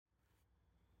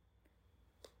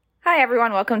Hi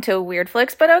everyone, welcome to Weird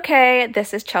Flicks, but okay.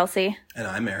 This is Chelsea. And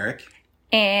I'm Eric.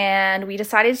 And we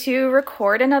decided to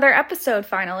record another episode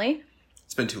finally.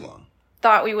 It's been too long.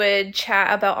 Thought we would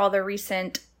chat about all the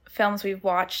recent films we've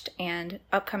watched and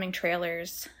upcoming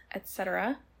trailers,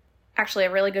 etc. Actually,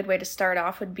 a really good way to start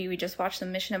off would be we just watched the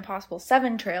Mission Impossible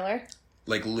 7 trailer.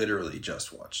 Like, literally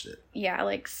just watched it. Yeah,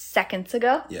 like seconds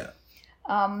ago. Yeah.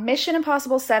 Mission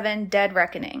Impossible 7 Dead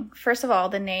Reckoning. First of all,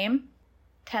 the name,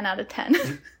 10 out of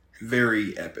 10.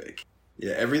 Very epic.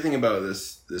 Yeah, everything about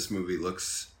this movie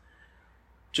looks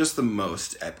just the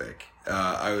most epic.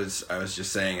 I was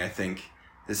just saying, I think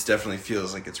this definitely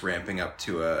feels like it's ramping up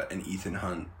to an Ethan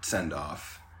Hunt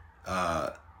send-off.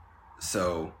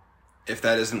 So if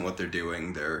that isn't what they're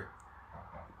doing,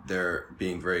 they're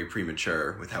being very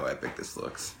premature with how epic this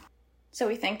looks. So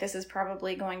we think this is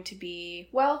probably going to be,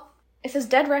 well, it says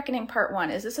Dead Reckoning Part 1.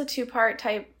 Is this a two-part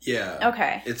type? Yeah.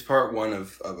 Okay. It's part one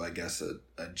of I guess, a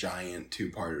giant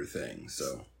two-parter thing,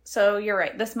 so. So you're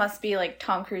right. This must be like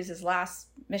Tom Cruise's last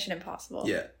Mission Impossible.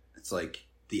 Yeah. It's like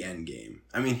the end game.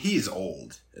 I mean, he's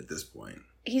old at this point.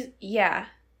 Yeah.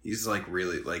 He's like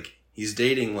really, like, he's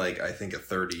dating like, I think a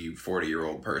 30,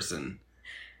 40-year-old person,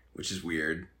 which is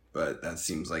weird, but that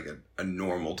seems like a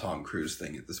normal Tom Cruise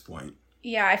thing at this point.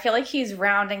 Yeah, I feel like he's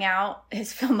rounding out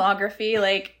his filmography.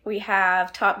 Like, we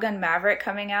have Top Gun Maverick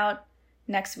coming out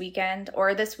next weekend,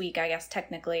 or this week, I guess,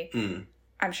 technically. Mm.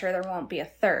 I'm sure there won't be a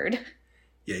third.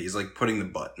 Yeah, he's like putting the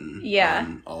button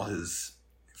on all his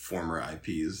former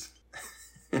IPs.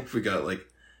 If we got like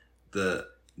the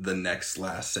next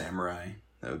Last Samurai,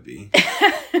 that would be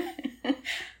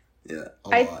yeah, a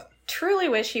lot. I truly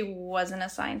wish he wasn't a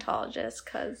Scientologist,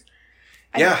 because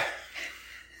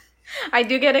I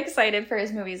do get excited for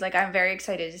his movies. Like, I'm very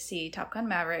excited to see Top Gun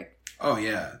Maverick. Oh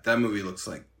yeah, that movie looks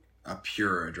like a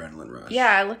pure adrenaline rush.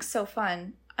 Yeah, it looks so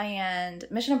fun. And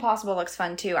Mission Impossible looks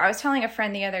fun too. I was telling a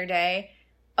friend the other day,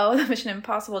 oh, the Mission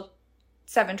Impossible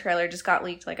 7 trailer just got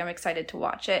leaked. Like, I'm excited to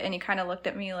watch it. And he kind of looked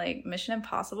at me like, Mission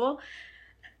Impossible?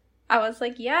 I was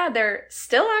like, yeah, they're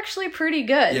still actually pretty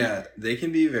good. Yeah, they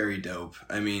can be very dope.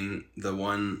 I mean, the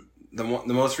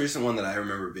most recent one that I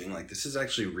remember being like, this is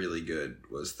actually really good,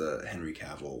 was the Henry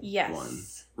Cavill one.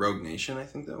 Rogue Nation, I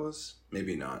think that was.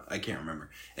 Maybe not. I can't remember.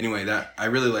 Anyway, I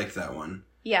really liked that one.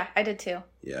 Yeah, I did too.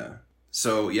 Yeah.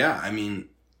 So, yeah, I mean,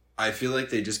 I feel like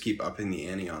they just keep upping the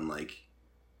ante on, like,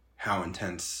 how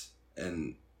intense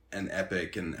and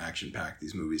epic and action-packed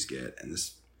these movies get. And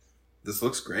this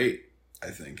looks great, I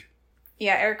think.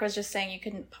 Yeah, Eric was just saying you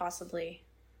couldn't possibly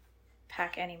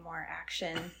pack any more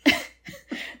action.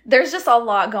 There's just a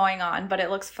lot going on, but it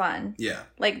looks fun. Yeah.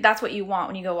 Like, that's what you want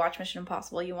when you go watch Mission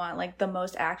Impossible. You want, like, the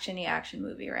most action-y action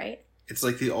movie, right? It's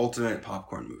like the ultimate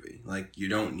popcorn movie. Like, you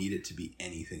don't need it to be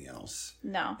anything else.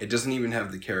 No. It doesn't even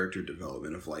have the character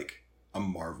development of, like, a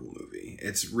Marvel movie.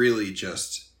 It's really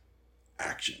just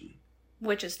action.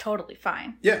 Which is totally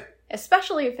fine. Yeah.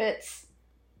 Especially if it's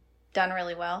done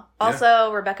really well.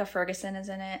 Also, Rebecca Ferguson is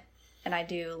in it, and I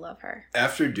do love her.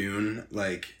 After Dune,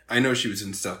 like, I know she was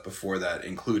in stuff before that,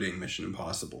 including Mission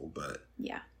Impossible, but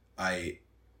yeah,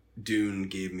 Dune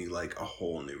gave me, like, a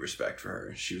whole new respect for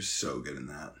her. She was so good in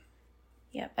that.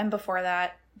 Yep, and before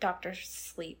that, Doctor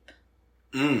Sleep.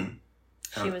 I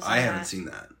haven't seen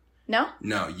that. No?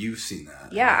 No, you've seen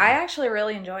that. Yeah, I actually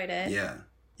really enjoyed it.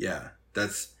 Yeah.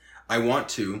 I want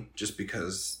to, just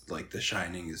because, like, The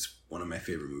Shining is one of my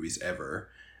favorite movies ever.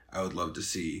 I would love to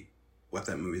see what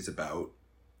that movie's about.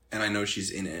 And I know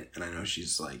she's in it, and I know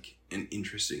she's, like, an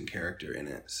interesting character in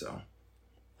it, so.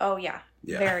 Oh, yeah.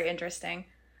 Very interesting.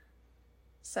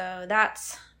 So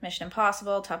that's Mission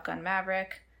Impossible, Top Gun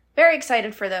Maverick. Very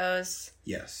excited for those.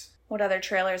 Yes. What other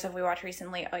trailers have we watched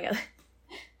recently? Oh, yeah.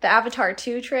 The Avatar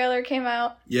 2 trailer came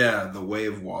out. Yeah, The Way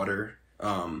of Water,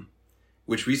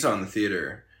 which we saw in the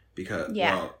theater because,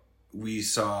 well, we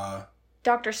saw...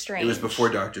 Doctor Strange. It was before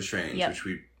Doctor Strange, yep.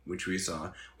 which we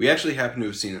saw. We actually happen to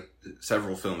have seen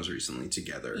several films recently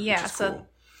together, which is cool.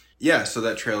 Yeah, so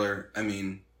that trailer, I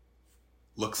mean,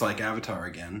 looks like Avatar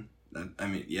again. I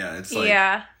mean, yeah, it's like...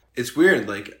 Yeah. It's weird,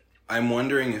 like... I'm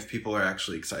wondering if people are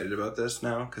actually excited about this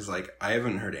now, because, like, I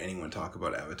haven't heard anyone talk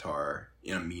about Avatar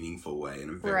in a meaningful way in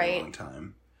a very long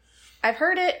time. I've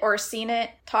heard it or seen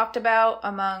it talked about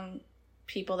among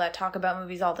people that talk about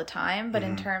movies all the time, but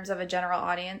in terms of a general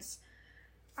audience,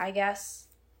 I guess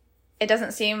it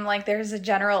doesn't seem like there's a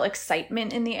general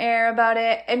excitement in the air about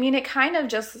it. I mean, it kind of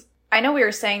just... I know we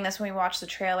were saying this when we watched the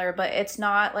trailer, but it's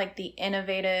not, like, the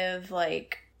innovative,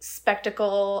 like,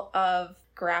 spectacle of...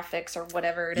 graphics or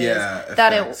whatever it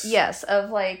is of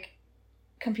like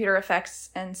computer effects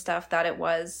and stuff that it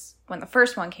was when the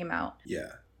first one came out.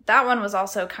 Yeah. That one was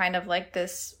also kind of like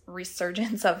this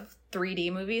resurgence of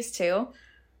 3D movies too.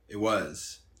 It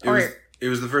was. It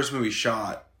was the first movie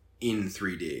shot in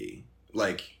 3D.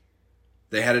 Like,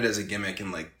 they had it as a gimmick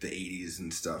in, like, the 80s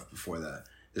and stuff before that.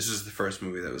 This was the first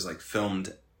movie that was, like,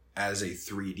 filmed as a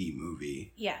 3D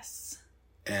movie. Yes.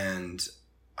 And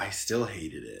I still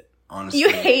hated it, honestly.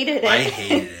 You hated it? I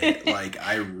hated it. Like,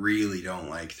 I really don't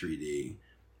like 3D.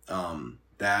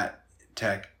 That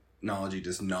technology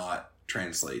does not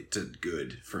translate to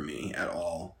good for me at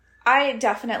all. I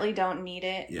definitely don't need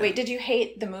it. Yeah. Wait, did you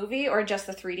hate the movie or just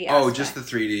the 3D aspect? Oh, just the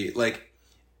 3D. Like,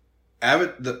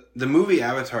 the movie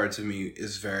Avatar to me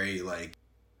is very, like,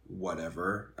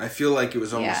 whatever. I feel like it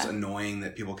was almost annoying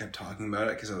that people kept talking about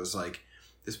it because I was like,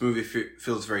 this movie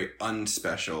feels very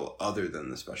unspecial other than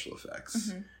the special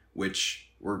effects, which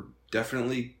were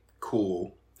definitely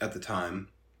cool at the time.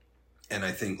 And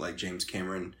I think, like, James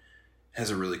Cameron has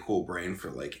a really cool brain for,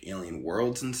 like, alien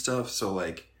worlds and stuff. So,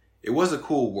 like, it was a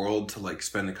cool world to, like,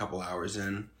 spend a couple hours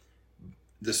in.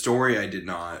 The story I did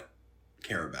not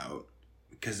care about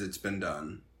because it's been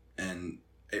done. And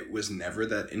it was never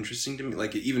that interesting to me.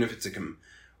 Like, even if it's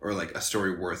a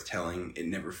story worth telling, it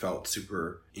never felt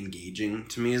super engaging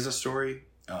to me as a story.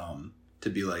 To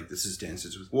be like, this is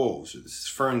Dances with Wolves, or this is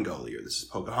Fern Gully, or this is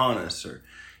Pocahontas, or,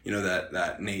 you know,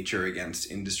 that nature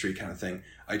against industry kind of thing.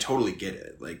 I totally get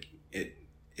it. Like,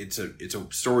 it's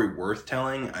a story worth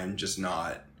telling. I'm just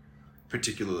not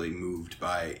particularly moved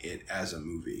by it as a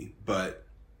movie. But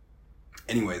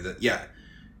anyway,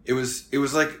 it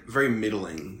was like very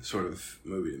middling sort of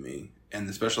movie to me. And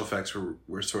the special effects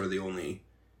were sort of the only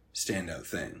standout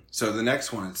thing. So the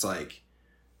next one, it's like,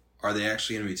 are they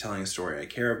actually going to be telling a story I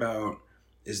care about?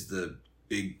 Is the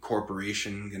big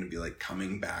corporation going to be, like,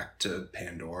 coming back to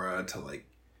Pandora to, like,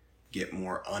 get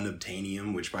more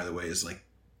unobtainium, which, by the way, is, like,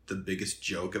 the biggest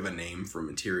joke of a name for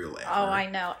material ever. Oh, I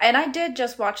know. And I did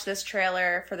just watch this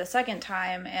trailer for the second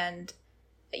time, and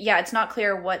yeah, it's not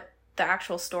clear what the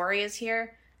actual story is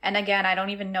here. And again, I don't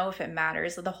even know if it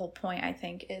matters. The whole point, I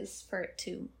think, is for it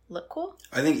to look cool.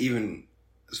 I think even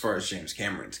as far as James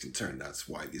Cameron's concerned, that's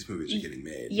why these movies are getting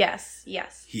made. Yes,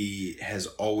 yes. He has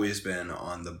always been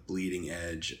on the bleeding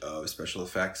edge of special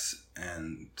effects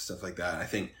and stuff like that. I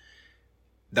think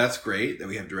that's great that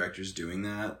we have directors doing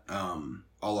that.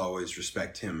 I'll always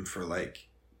respect him for, like,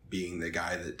 being the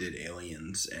guy that did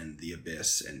Aliens and The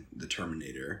Abyss and The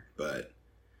Terminator. But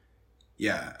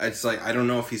yeah, it's like, I don't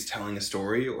know if he's telling a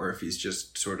story or if he's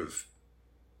just sort of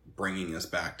bringing us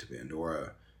back to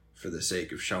Pandora for the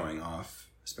sake of showing off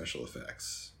special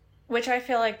effects. Which I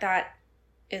feel like that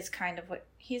is kind of what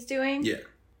he's doing. Yeah.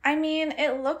 I mean,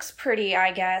 it looks pretty,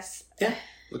 I guess. Yeah,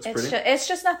 looks pretty. It's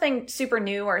just nothing super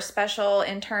new or special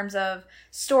in terms of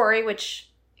story, which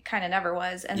it kind of never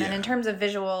was. And then in terms of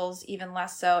visuals, even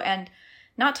less so. And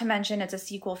not to mention, it's a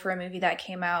sequel for a movie that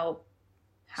came out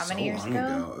how many years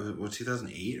ago? What,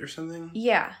 2008 or something?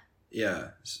 Yeah. Yeah.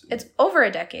 It's over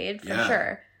a decade, for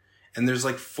sure. And there's,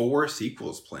 like, 4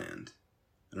 sequels planned.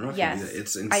 I don't know if you knew that.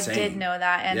 It's insane. I did know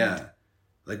that. And yeah.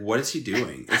 Like, what is he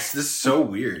doing? This is so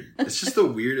weird. It's just the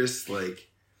weirdest, like...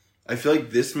 I feel like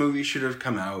this movie should have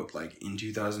come out, like, in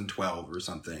 2012 or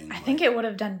something. I think it would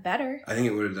have done better. I think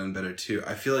it would have done better, too.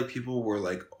 I feel like people were,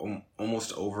 like,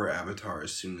 almost over Avatar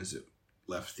as soon as it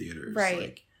left theaters. Right.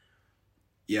 Like,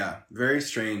 yeah, very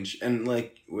strange. And,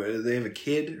 like, do they have a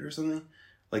kid or something?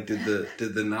 Like, did the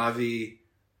Na'vi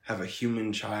have a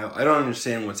human child? I don't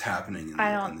understand what's happening.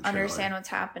 I don't understand what's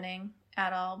happening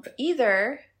at all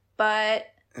either. But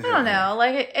I don't know.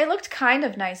 Like, it looked kind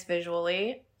of nice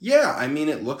visually. Yeah, I mean,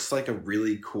 it looks like a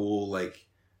really cool, like,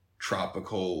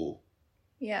 tropical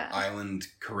island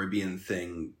Caribbean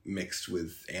thing mixed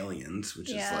with aliens,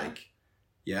 which is like,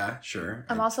 yeah, sure.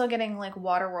 I'm also getting, like,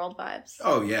 Waterworld vibes.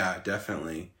 Oh, yeah,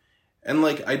 definitely. And,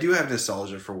 like, I do have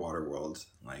nostalgia for Waterworld.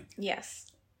 Like, yes.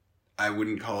 I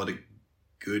wouldn't call it a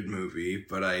good movie,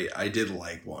 but I did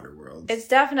like Waterworld. It's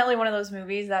definitely one of those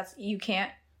movies that's you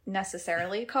can't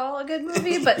necessarily call a good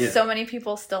movie, but so many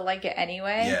people still like it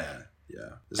anyway. Yeah.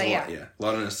 There's a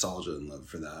lot of nostalgia and love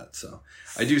for that. So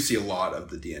I do see a lot of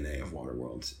the DNA of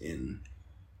Waterworld in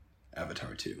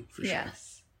Avatar 2, for sure.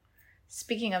 Yes.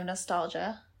 Speaking of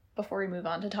nostalgia, before we move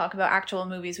on to talk about actual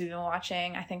movies we've been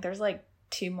watching, I think there's, like,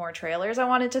 2 more trailers I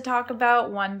wanted to talk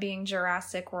about. One being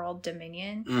Jurassic World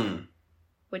Dominion,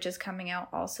 which is coming out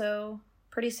also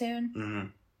pretty soon. Mm-hmm.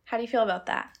 How do you feel about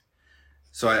that?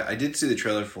 So I did see the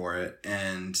trailer for it,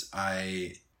 and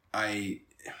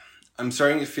I'm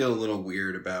starting to feel a little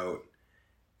weird about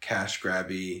cash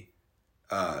grabby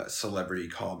celebrity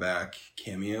callback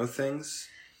cameo things.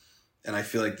 And I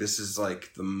feel like this is,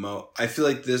 like, I feel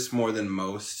like this more than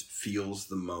most feels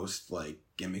the most, like,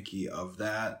 gimmicky of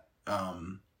that.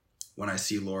 when I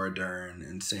see Laura Dern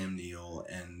and Sam Neill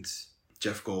and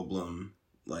Jeff Goldblum,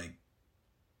 like...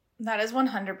 That is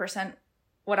 100%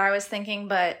 what I was thinking,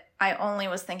 but I only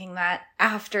was thinking that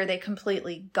after they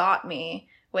completely got me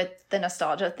with the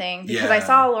nostalgia thing. Because I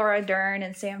saw Laura Dern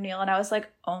and Sam Neill, and I was like,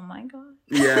 oh my God.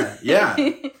 Yeah.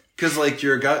 Because, like,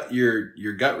 your gut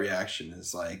reaction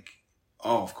is like,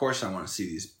 oh, of course I want to see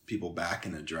these people back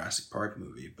in a Jurassic Park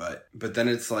movie. But then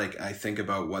it's like, I think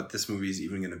about what this movie is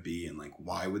even going to be, and, like,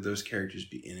 why would those characters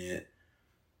be in it?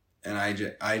 And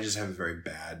I just have a very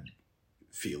bad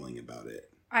feeling about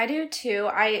it. I do too.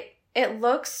 It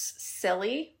looks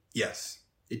silly. Yes,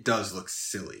 it does look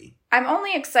silly. I'm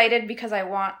only excited because I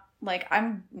want, like,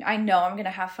 I know I'm going to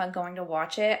have fun going to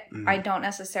watch it. Mm-hmm. I don't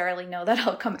necessarily know that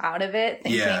I'll come out of it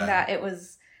thinking that it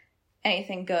was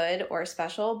anything good or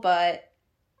special, but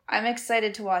I'm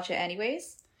excited to watch it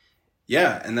anyways.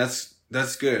 Yeah, and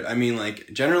that's good. I mean, like,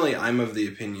 generally I'm of the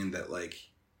opinion that, like,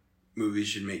 movies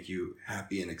should make you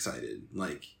happy and excited.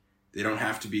 Like, they don't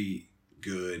have to be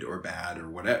good or bad or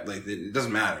whatever. Like, it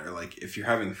doesn't matter. Like, if you're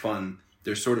having fun,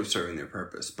 they're sort of serving their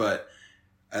purpose. But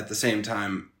at the same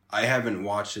time, I haven't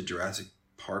watched a Jurassic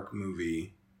Park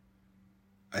movie.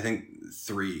 I think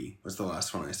 3 was the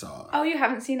last one I saw. Oh, you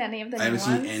haven't seen any of the new ones?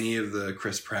 I haven't seen any of the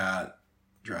Chris Pratt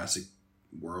Jurassic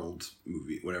World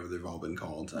movie, whatever they've all been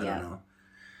called. I don't know.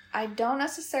 I don't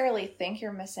necessarily think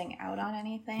you're missing out on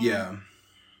anything. Yeah.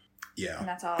 And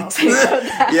that's all I'll say about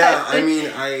that. Yeah, I mean,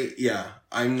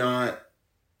 I'm not...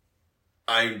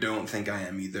 I don't think I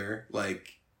am either.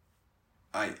 Like,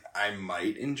 I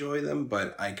might enjoy them,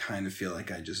 but I kind of feel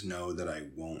like I just know that I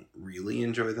won't really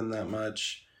enjoy them that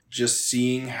much. Just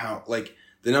seeing how, like,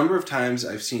 the number of times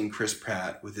I've seen Chris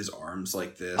Pratt with his arms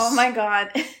like this. Oh my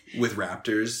God. With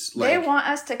raptors. Like, they want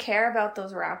us to care about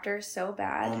those raptors so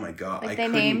bad. Oh my God. Like, they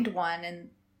named one and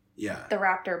the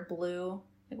raptor Blue.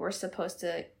 Like, we're supposed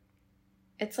to...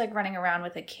 It's like running around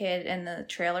with a kid in the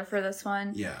trailer for this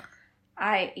one. Yeah.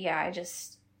 I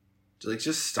just... Like,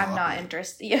 just stop I'm not it.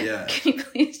 interested. Yeah. Can you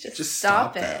please just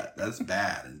stop it? That. That's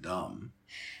bad and dumb.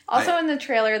 Also, in the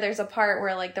trailer, there's a part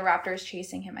where, like, the raptor is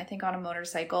chasing him, I think, on a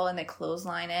motorcycle, and they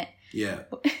clothesline it. Yeah.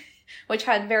 Which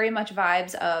had very much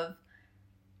vibes of,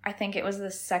 I think it was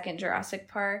the second Jurassic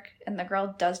Park, and the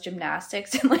girl does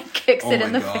gymnastics and, like, kicks it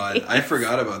in the face. Oh my God. I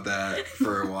forgot about that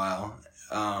for a while.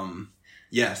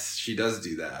 Yes, she does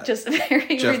do that. Just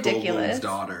very Jeff ridiculous. Goldblum's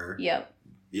daughter. Yep.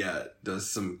 Yeah, does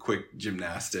some quick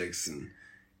gymnastics and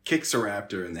kicks a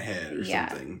raptor in the head or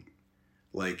something.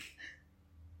 Like,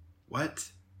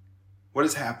 what? What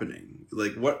is happening?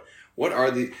 Like, what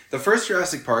are the first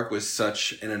Jurassic Park was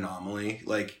such an anomaly,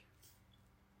 like,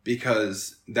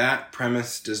 because that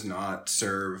premise does not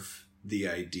serve the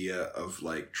idea of,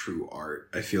 like, true art.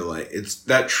 I feel like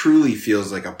that truly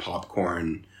feels like a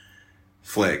popcorn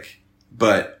flick.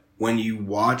 But when you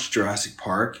watch Jurassic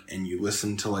Park and you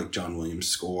listen to, like, John Williams'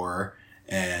 score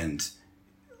and,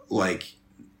 like,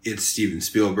 it's Steven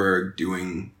Spielberg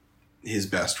doing his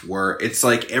best work, it's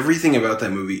like everything about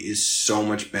that movie is so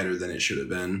much better than it should have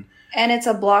been. And it's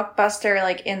a blockbuster,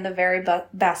 like, in the very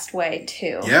best way,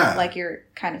 too. Yeah. Like you're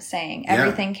kind of saying.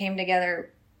 Everything came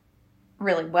together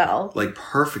really well. Like,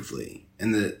 perfectly.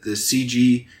 And the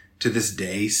CG... to this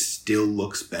day still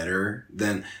looks better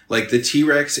than, like, the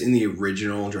T-Rex in the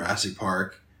original Jurassic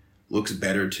Park looks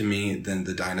better to me than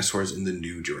the dinosaurs in the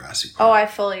new Jurassic Park. Oh, I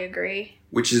fully agree.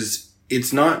 Which is,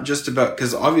 it's not just about,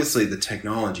 because obviously the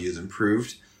technology has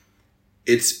improved.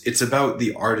 It's about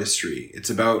the artistry.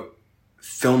 It's about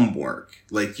film work.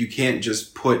 Like, you can't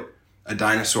just put a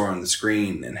dinosaur on the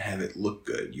screen and have it look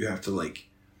good. You have to, like,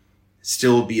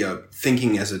 still be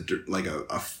thinking as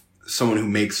someone who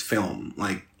makes film.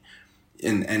 Like,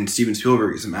 and Steven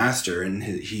Spielberg is a master, and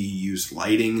he used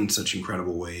lighting in such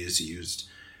incredible ways. He used,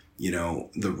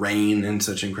 the rain in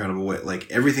such incredible way. Like,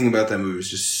 everything about that movie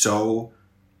was just so,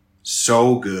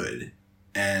 so good.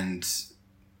 And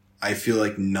I feel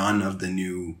like none of the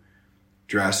new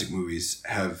Jurassic movies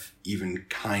have even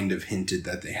kind of hinted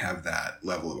that they have that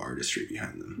level of artistry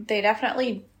behind them. They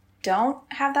definitely don't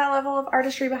have that level of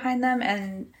artistry behind them.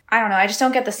 And I don't know, I just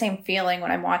don't get the same feeling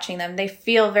when I'm watching them. They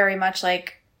feel very much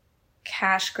like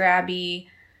cash grabby.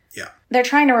 Yeah. They're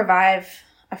trying to revive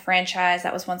a franchise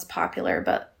that was once popular,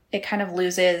 but it kind of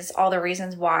loses all the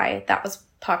reasons why that was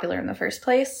popular in the first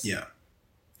place. Yeah.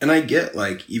 And I get,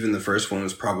 like, even the first one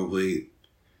was probably,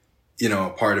 a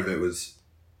part of it was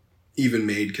even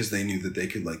made because they knew that they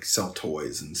could, like, sell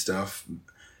toys and stuff.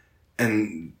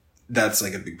 And that's,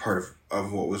 like, a big part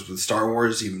of what was with Star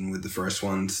Wars, even with the first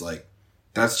ones. Like,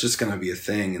 that's just going to be a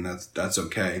thing, and that's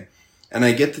okay. And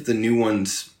I get that the new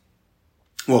ones...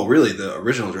 Well, really, the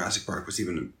original Jurassic Park was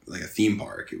even like a theme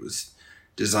park. It was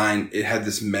design, it had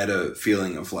this meta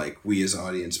feeling of like we as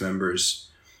audience members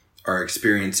are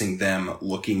experiencing them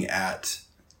looking at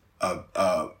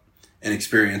an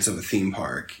experience of a theme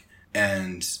park.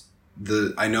 And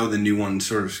I know the new ones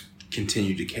sort of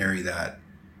continue to carry that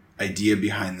idea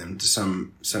behind them to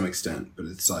some extent, but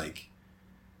it's like,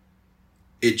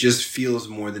 it just feels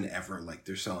more than ever like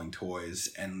they're selling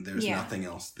toys and there's nothing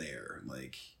else there.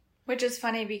 Like, which is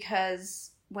funny because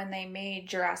when they made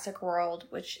Jurassic World,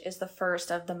 which is the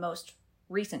first of the most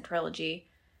recent trilogy,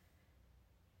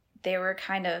 they were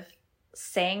kind of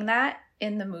saying that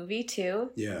in the movie too.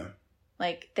 Yeah.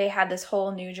 Like, they had this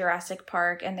whole new Jurassic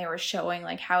Park and they were showing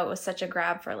like how it was such a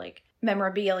grab for like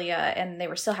memorabilia, and they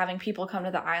were still having people come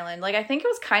to the island. Like, I think it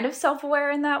was kind of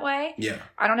self-aware in that way. Yeah.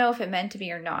 I don't know if it meant to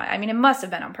be or not. I mean, it must have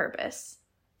been on purpose.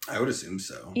 I would assume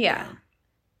so. Yeah.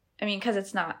 I mean, because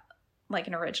it's not like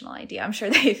an original idea. I'm sure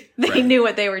they knew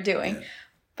what they were doing. Yeah.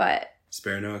 But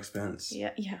spare no expense.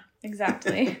 Yeah,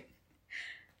 exactly.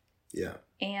 Yeah.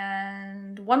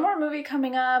 And one more movie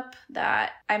coming up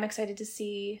that I'm excited to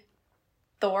see,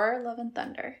 Thor: Love and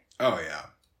Thunder. Oh, yeah.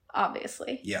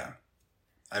 Obviously. Yeah.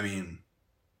 I mean,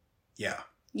 yeah.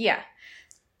 Yeah.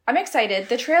 I'm excited.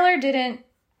 The trailer didn't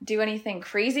do anything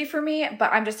crazy for me,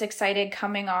 but I'm just excited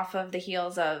coming off of the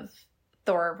heels of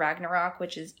Thor Ragnarok,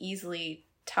 which is easily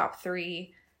top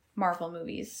 3 Marvel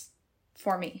movies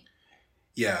for me.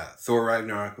 Yeah, Thor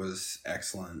Ragnarok was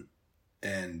excellent,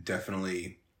 and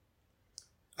definitely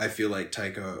I feel like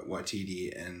Taika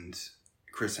Waititi and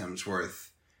Chris Hemsworth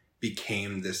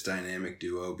became this dynamic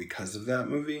duo because of that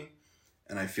movie.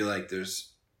 And I feel like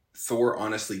Thor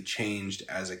honestly changed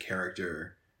as a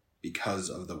character because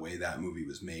of the way that movie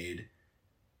was made.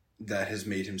 That has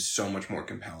made him so much more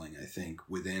compelling, I think,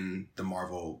 within the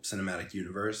Marvel Cinematic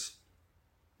Universe.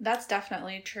 That's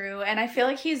definitely true. And I feel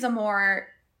like he's a more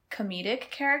comedic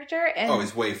character. And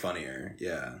he's way funnier.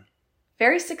 Yeah.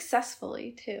 Very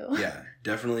successfully, too. Yeah,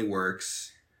 definitely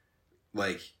works.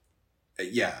 Like,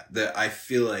 yeah, I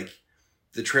feel like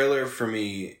the trailer for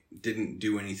me didn't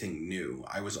do anything new.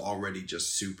 I was already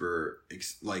just super,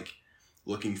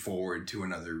 looking forward to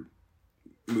another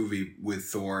movie with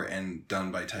Thor and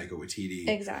done by Taika Waititi.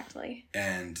 Exactly.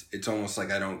 And it's almost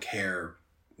like I don't care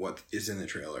what is in the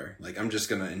trailer. Like, I'm just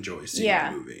going to enjoy seeing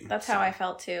the movie. That's how I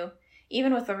felt, too.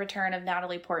 Even with the return of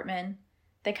Natalie Portman,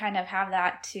 they kind of have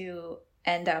that to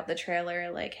end out the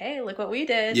trailer. Like, hey, look what we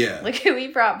did. Yeah. Look who we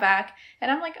brought back.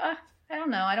 And I'm like, I don't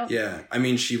know. Yeah. I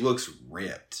mean, she looks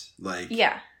ripped. Like,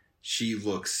 yeah. She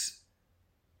looks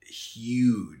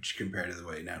huge compared to the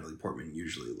way Natalie Portman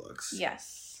usually looks.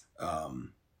 Yes.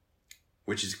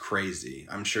 Which is crazy.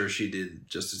 I'm sure she did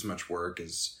just as much work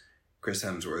as Chris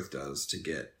Hemsworth does to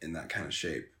get in that kind of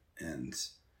shape. And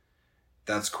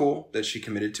that's cool that she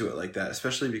committed to it like that,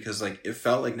 especially because like it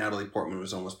felt like Natalie Portman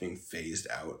was almost being phased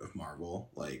out of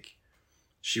Marvel. Like,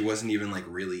 she wasn't even like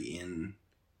really in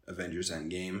Avengers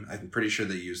Endgame. I'm pretty sure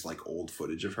they used like old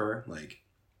footage of her, like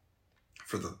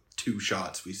for the 2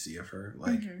 shots we see of her,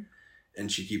 like,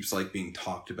 and she keeps like being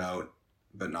talked about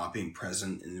but not being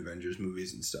present in Avengers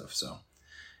movies and stuff. So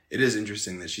it is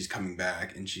interesting that she's coming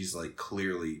back and she's like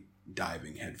clearly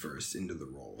diving headfirst into the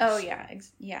role. Oh yeah,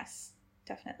 yes,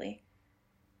 definitely.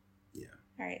 Yeah.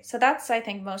 All right, so that's, I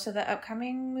think, most of the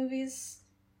upcoming movies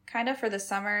kind of for the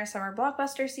summer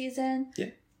blockbuster season.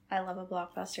 Yeah. I love a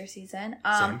blockbuster season.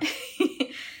 Same.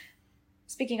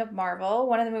 Speaking of Marvel,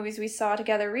 one of the movies we saw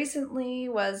together recently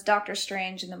was Doctor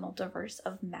Strange in the Multiverse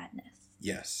of Madness.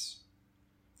 Yes.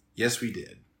 Yes, we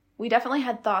did. We definitely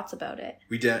had thoughts about it.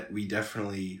 We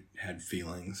definitely had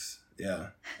feelings,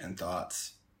 yeah, and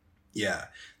thoughts. Yeah.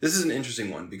 This is an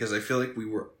interesting one because I feel like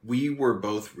we were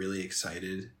both really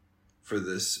excited for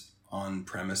this on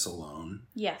premise alone.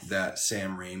 Yes. That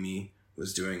Sam Raimi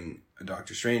was doing a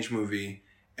Doctor Strange movie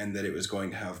and that it was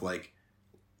going to have like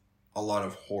a lot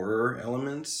of horror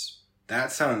elements.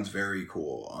 That sounds very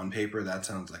cool. On paper, that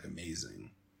sounds like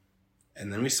amazing.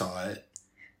 And then we saw it,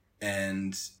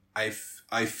 and I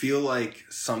feel like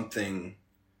something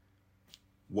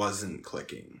wasn't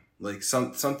clicking. Like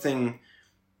something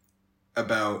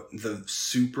about the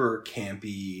super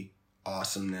campy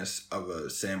awesomeness of a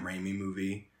Sam Raimi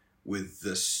movie with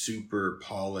the super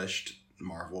polished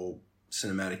Marvel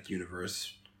Cinematic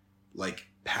Universe like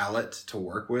palette to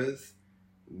work with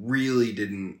really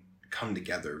didn't come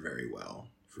together very well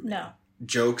for me. No.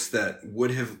 Jokes that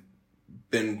would have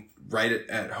been right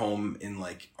at home in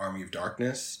like Army of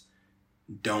Darkness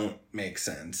don't make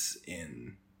sense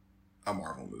in a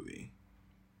Marvel movie.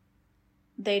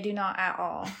 They do not at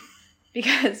all.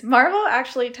 Because Marvel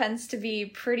actually tends to be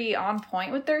pretty on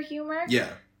point with their humor. Yeah,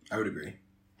 I would agree.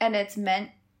 And it's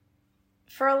meant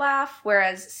for a laugh,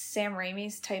 whereas Sam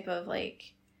Raimi's type of,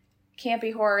 like,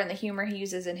 campy horror and the humor he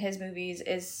uses in his movies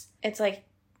it's like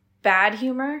bad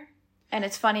humor, and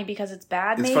it's funny because it's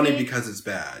bad. It's funny because it's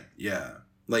bad. Yeah,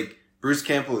 like Bruce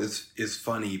Campbell is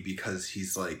funny because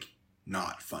he's like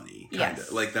not funny, kind of.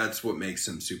 Yes. Like that's what makes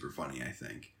him super funny, I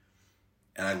think.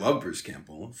 And I love Bruce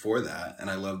Campbell for that,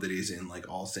 and I love that he's in like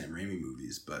all Sam Raimi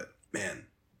movies. But man,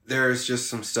 there's just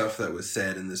some stuff that was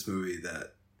said in this movie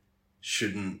that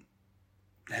shouldn't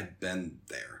have been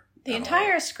there. The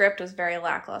entire script was very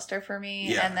lackluster for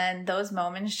me, and then those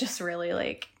moments just really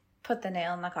like put the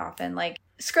nail in the coffin. Like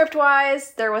script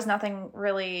wise, there was nothing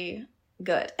really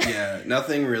good. Yeah,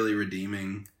 nothing really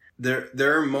redeeming.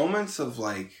 There are moments of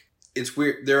like, it's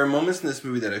weird. There are moments in this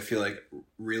movie that I feel like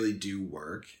really do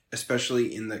work,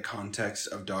 especially in the context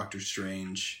of Doctor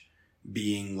Strange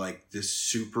being like this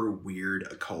super weird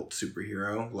occult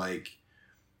superhero. Like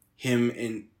him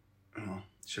in,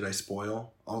 should I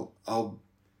spoil?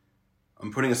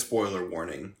 I'm putting a spoiler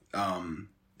warning.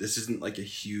 This isn't like a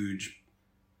huge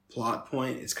plot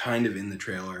point. It's kind of in the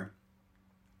trailer.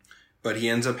 But he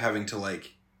ends up having to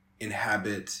like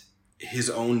inhabit his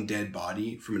own dead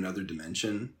body from another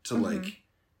dimension to like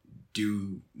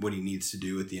do what he needs to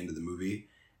do at the end of the movie.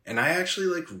 And I actually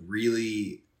like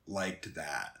really liked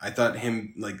that. I thought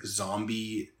him like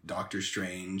zombie Doctor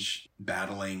Strange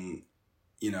battling,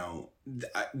 you know,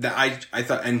 I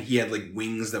thought, and he had like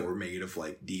wings that were made of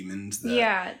like demons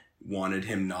that wanted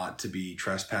him not to be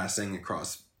trespassing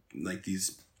across like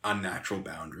these unnatural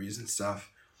boundaries and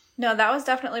stuff. No, that was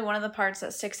definitely one of the parts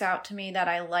that sticks out to me that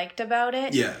I liked about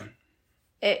it. Yeah.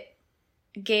 It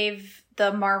gave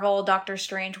the Marvel Doctor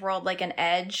Strange world like an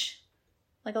edge,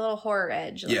 like a little horror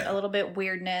edge, like a little bit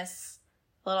weirdness,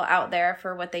 a little out there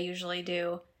for what they usually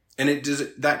do. And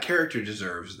that character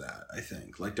deserves that, I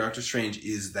think. Like, Doctor Strange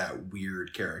is that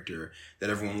weird character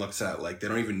that everyone looks at like they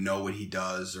don't even know what he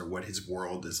does or what his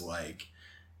world is like.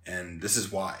 And this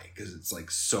is why, because it's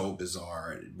like so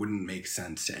bizarre and it wouldn't make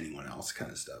sense to anyone else kind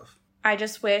of stuff. I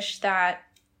just wish that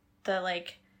the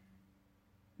like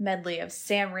medley of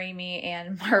Sam Raimi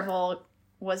and Marvel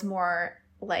was more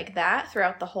like that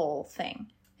throughout the whole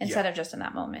thing instead of just in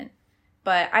that moment.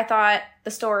 But I thought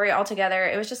the story altogether,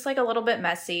 it was just like a little bit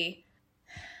messy.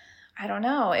 I don't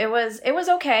know. It was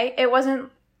okay. It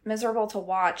wasn't miserable to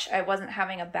watch. I wasn't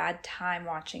having a bad time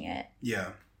watching it.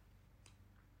 Yeah.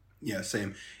 Yeah,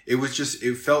 same. It was just,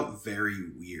 it felt very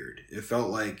weird. It felt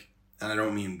like, and I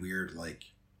don't mean weird like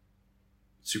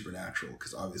supernatural,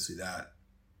 because obviously that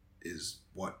is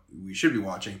what we should be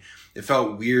watching. It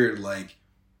felt weird like,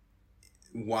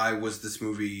 why was this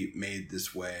movie made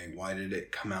this way? Why did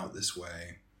it come out this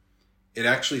way? It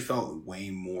actually felt way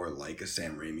more like a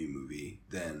Sam Raimi movie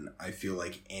than I feel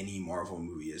like any Marvel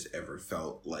movie has ever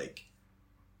felt like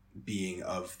being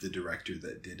of the director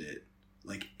that did it,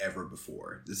 like, ever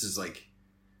before. This is like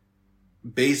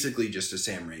basically just a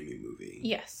Sam Raimi movie.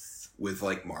 Yes. With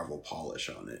like Marvel polish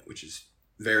on it, which is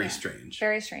very strange.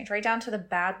 Very strange. Right down to the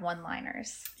bad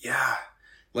one-liners. Yeah.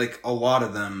 Like a lot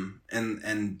of them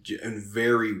and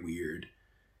very weird.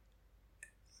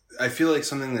 I feel like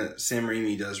something that Sam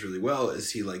Raimi does really well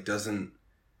is he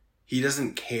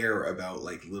doesn't care about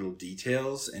like little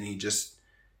details, and he just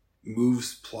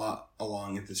moves plot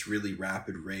along at this really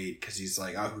rapid rate because he's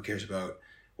like, oh, who cares about,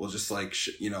 we'll just like,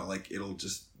 like it'll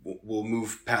just, we'll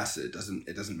move past it.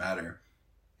 It doesn't matter.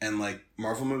 And like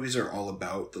Marvel movies are all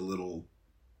about the little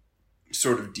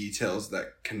sort of details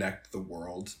that connect the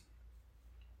world.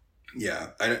 Yeah,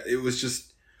 it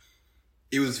was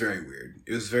very weird.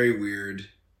 It was very weird.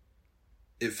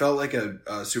 It felt like a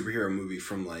superhero movie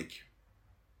from like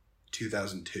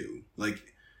 2002.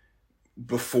 Like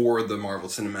before the Marvel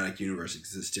Cinematic Universe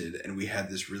existed, and we had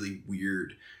this really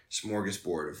weird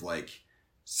smorgasbord of like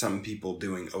some people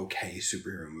doing okay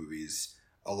superhero movies,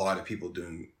 a lot of people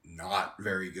doing not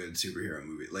very good superhero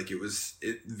movies. Like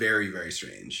it very, very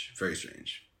strange. Very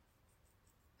strange.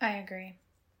 I agree.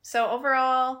 So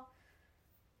overall,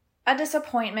 a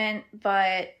disappointment,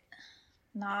 but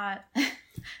not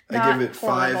I give it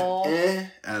horrible. 5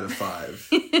 out of 5.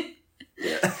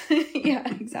 Yeah.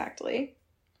 Yeah, exactly.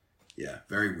 Yeah,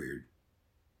 very weird.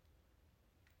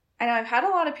 I know I've had a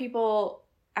lot of people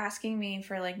asking me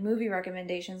for like movie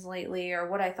recommendations lately, or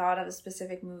what I thought of a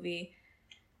specific movie.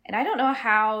 And I don't know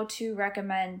how to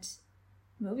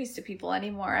movies to people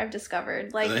anymore. I've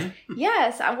discovered, like, really?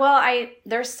 Yes. Well,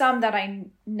 there's some that I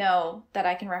know that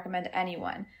I can recommend to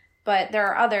anyone, but there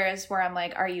are others where I'm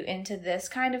like, are you into this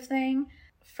kind of thing?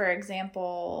 For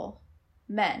example,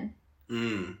 Men.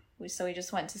 So we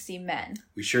just went to see Men.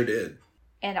 We sure did.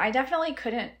 And I definitely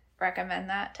couldn't recommend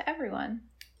that to everyone.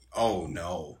 Oh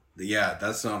no, Yeah,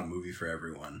 that's not a movie for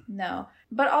everyone. No.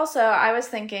 But also, I was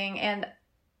thinking, and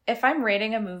if I'm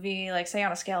rating a movie, like say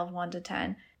on a scale of 1 to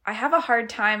 10, I have a hard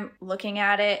time looking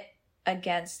at it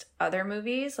against other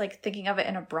movies, like thinking of it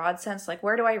in a broad sense, like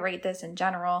where do I rate this in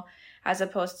general, as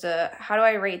opposed to how do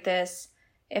I rate this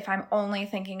if I'm only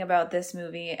thinking about this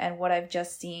movie and what I've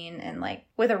just seen, and like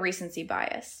with a recency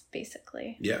bias,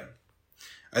 basically. Yeah.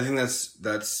 I think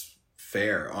that's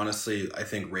fair. Honestly, I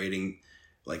think rating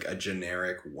like a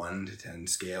generic 1 to 10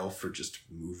 scale for just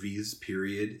movies,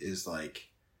 period, is like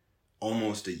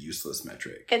almost a useless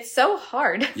metric. It's so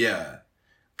hard. Yeah.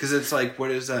 Because it's like, what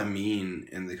does that mean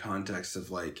in the context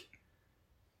of like,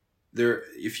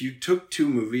 if you took two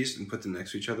movies and put them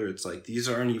next to each other, it's like, these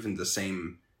aren't even the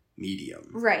same medium.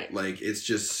 Right. Like, it's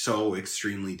just so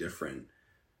extremely different.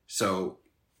 So,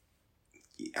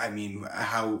 I mean,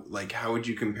 how would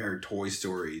you compare Toy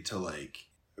Story to like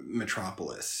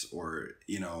Metropolis, or,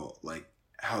 you know, like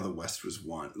How the West Was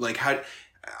Won? Like, I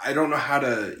don't know how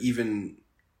to even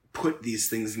put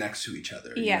these things next to each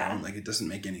other. Yeah. You know? Like, it doesn't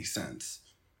make any sense.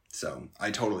 So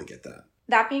I totally get that.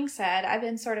 That being said, I've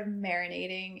been sort of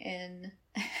marinating in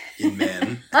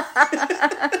men.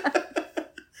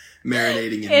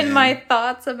 Marinating in men. My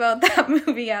thoughts about that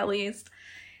movie, at least.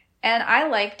 And I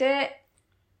liked it.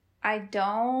 I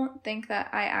don't think that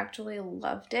I actually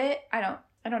loved it. I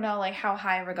don't know like how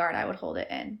high regard I would hold it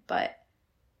in, but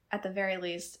at the very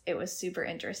least, it was super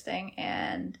interesting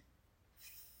and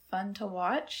fun to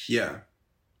watch. Yeah.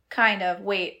 Kind of.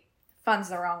 Wait. Fun's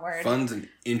the wrong word. Fun's an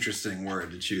interesting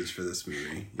word to choose for this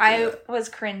movie. Yeah. I was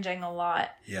cringing a lot.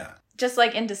 Yeah. Just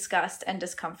like in disgust and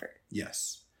discomfort.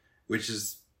 Yes. Which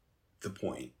is the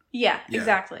point. Yeah,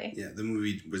 exactly. Yeah, the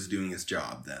movie was doing its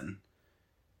job then.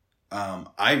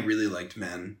 I really liked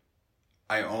Men.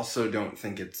 I also don't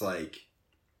think it's like...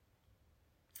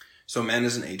 So Men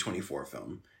is an A24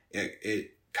 film.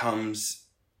 It's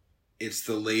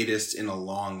the latest in a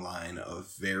long line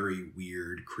of very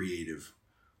weird, creative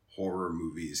horror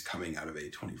movies coming out of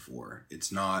A24. It's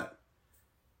not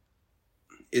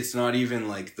even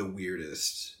like the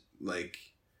weirdest. Like,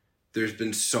 there's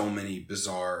been so many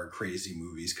bizarre, crazy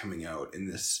movies coming out in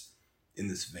this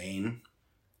vein,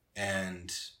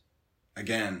 and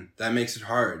again, that makes it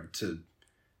hard to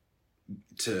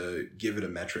give it a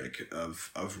metric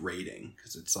of rating,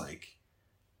 because it's like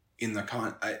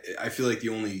I feel like the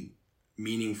only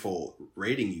meaningful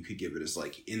rating you could give it is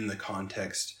like in the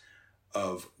context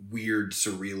of weird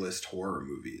surrealist horror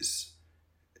movies.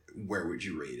 Where would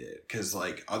you rate it? Because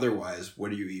like otherwise,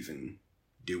 what are you even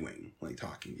doing, like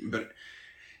talking? But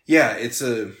yeah, it's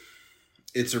a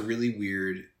really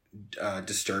weird,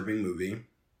 disturbing movie.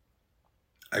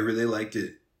 I really liked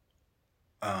it.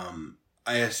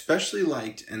 I especially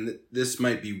liked, and this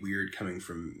might be weird coming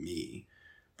from me,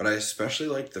 but I especially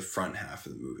liked the front half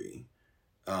of the movie,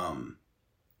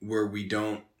 where we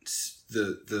don't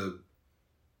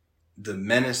the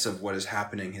menace of what is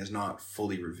happening has not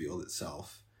fully revealed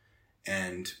itself.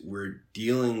 And we're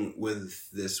dealing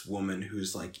with this woman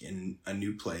who's like in a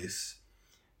new place,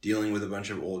 dealing with a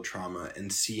bunch of old trauma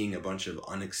and seeing a bunch of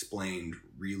unexplained,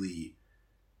 really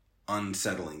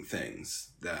unsettling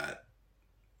things that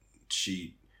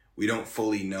we don't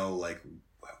fully know like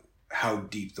how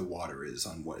deep the water is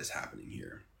on what is happening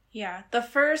here. Yeah. The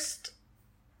first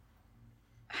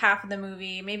half of the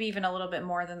movie, maybe even a little bit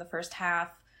more than the first half,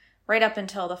 right up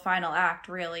until the final act,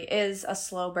 really is a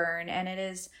slow burn, and it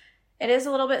is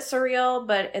a little bit surreal,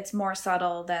 but it's more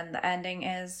subtle than the ending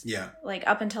is. Yeah. Like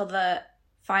up until the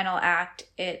final act,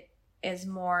 it is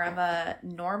more of a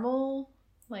normal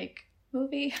like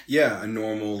movie. Yeah, a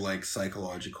normal like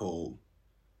psychological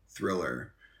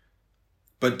thriller.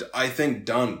 But I think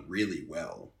done really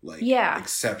well. Like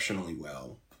exceptionally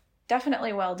well.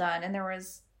 Definitely well done, and there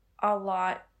was a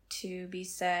lot to be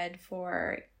said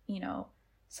for, you know,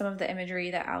 some of the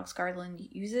imagery that Alex Garland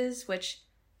uses, which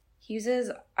he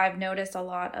uses, I've noticed a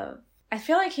lot of. I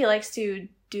feel like he likes to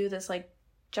do this like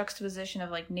juxtaposition of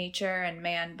like nature and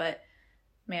man, but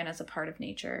man as a part of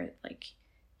nature. Like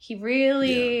he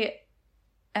really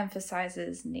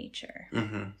emphasizes nature.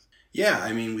 Mm-hmm. Yeah,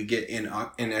 I mean, we get in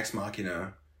Ex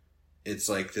Machina, it's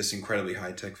like this incredibly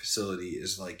high-tech facility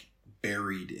is like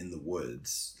buried in the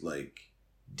woods, like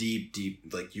deep,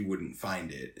 like you wouldn't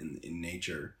find it in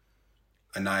nature.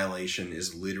 Annihilation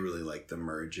is literally like the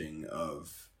merging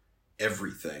of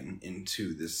everything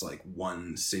into this like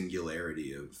one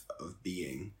singularity of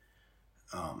being.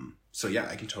 So yeah,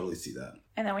 I can totally see that.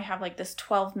 And then we have like this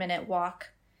 12-minute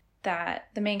walk that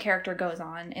the main character goes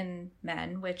on in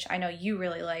Men, which I know you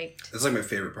really liked. That's like my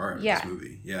favorite part of this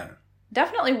movie. Yeah.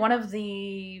 Definitely one of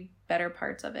the better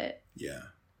parts of it. Yeah.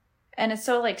 And it's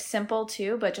so, like, simple,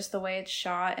 too, but just the way it's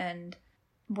shot and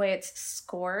way it's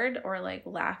scored, or, like,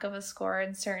 lack of a score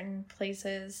in certain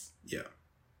places. Yeah.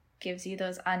 Gives you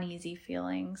those uneasy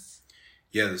feelings.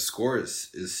 Yeah, the score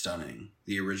is stunning.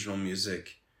 The original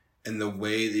music and the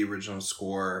way the original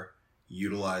score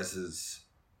utilizes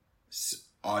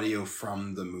audio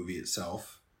from the movie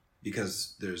itself.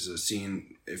 Because there's a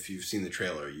scene, if you've seen the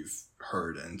trailer, you've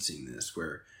heard and seen this,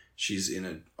 where she's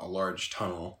in a large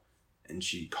tunnel and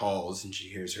she calls and she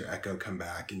hears her echo come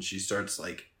back and she starts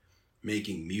like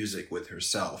making music with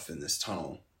herself in this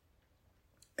tunnel.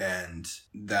 And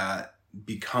that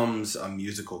becomes a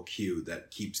musical cue that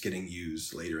keeps getting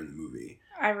used later in the movie.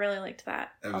 I really liked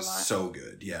that. That was so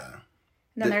good, yeah.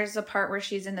 And then there's a part where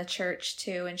she's in the church,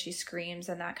 too, and she screams,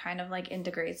 and that kind of, like,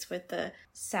 integrates with the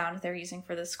sound they're using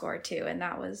for the score, too, and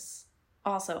that was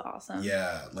also awesome.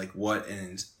 Yeah, like, what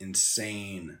an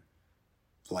insane,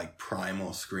 like,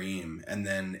 primal scream, and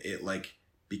then it, like,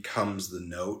 becomes the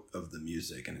note of the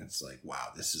music, and it's like, wow,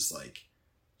 this is, like,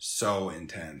 so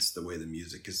intense, the way the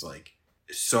music is, like,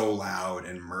 so loud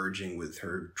and merging with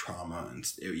her trauma, and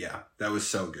yeah, that was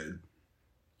so good.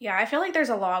 Yeah, I feel like there's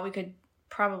a lot we could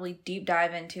probably deep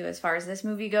dive into as far as this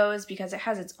movie goes, because it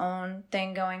has its own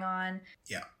thing going on.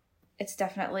 Yeah. It's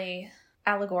definitely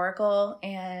allegorical,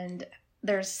 and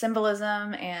there's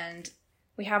symbolism, and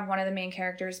we have one of the main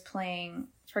characters playing,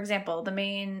 for example, the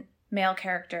main male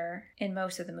character in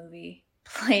most of the movie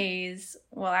plays,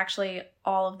 well, actually,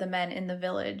 all of the men in the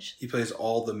village. He plays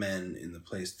all the men in the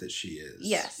place that she is.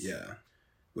 Yes. Yeah.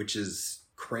 Which is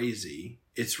crazy.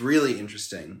 It's really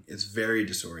interesting. It's very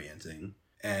disorienting.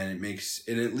 And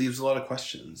it leaves a lot of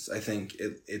questions. I think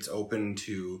it's open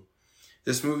to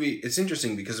this movie. It's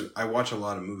interesting because I watch a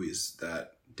lot of movies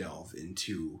that delve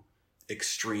into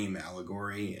extreme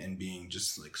allegory and being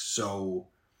just like so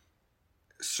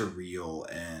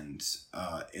surreal and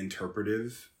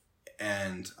interpretive.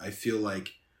 And I feel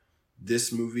like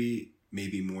this movie,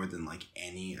 maybe more than like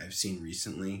any I've seen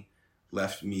recently,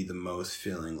 left me the most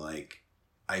feeling like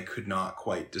I could not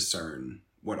quite discern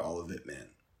what all of it meant.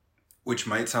 Which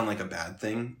might sound like a bad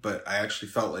thing, but I actually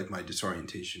felt like my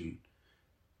disorientation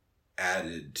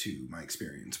added to my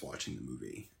experience watching the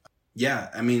movie. Yeah,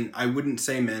 I mean, I wouldn't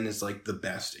say Men is like the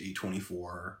best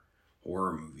A24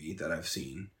 horror movie that I've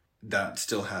seen. That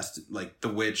still has to, like, The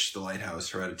Witch, The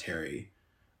Lighthouse, Hereditary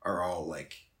are all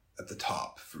like at the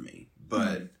top for me.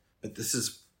 But this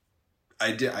is,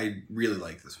 I really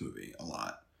like this movie a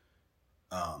lot.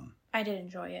 I did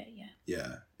enjoy it, yeah.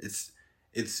 Yeah,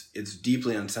 it's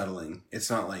deeply unsettling. It's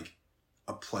not like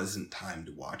a pleasant time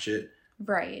to watch it.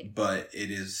 Right. But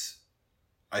it is,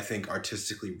 I think,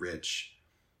 artistically rich.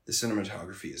 The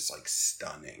cinematography is like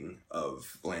stunning,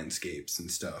 of landscapes and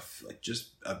stuff. Like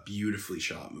just a beautifully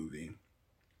shot movie.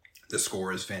 The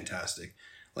score is fantastic.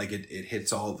 Like it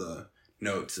hits all the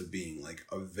notes of being like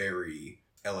a very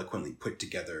eloquently put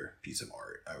together piece of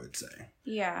art, I would say.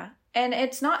 Yeah. And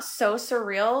it's not so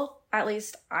surreal. At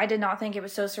least I did not think it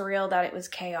was so surreal that it was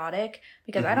chaotic,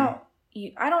 because I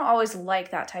don't always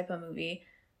like that type of movie.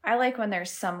 I like when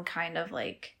there's some kind of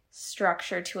like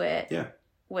structure to it. Yeah.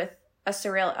 With a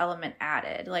surreal element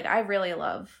added. Like, I really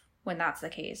love when that's the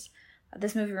case.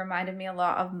 This movie reminded me a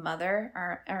lot of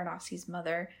Mother, Aronofsky's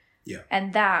Mother. Yeah.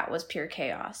 And that was pure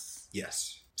chaos.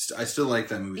 Yes. I still like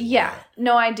that movie. Yeah.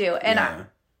 No, I do. And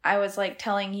I was like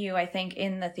telling you, I think,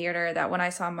 in the theater that when I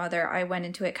saw Mother, I went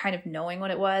into it kind of knowing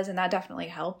what it was, and that definitely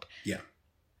helped. Yeah.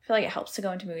 I feel like it helps to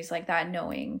go into movies like that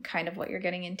knowing kind of what you're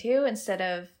getting into, instead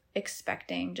of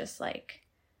expecting just like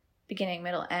beginning,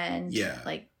 middle, end. Yeah.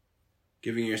 Like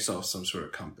giving yourself some sort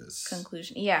of compass.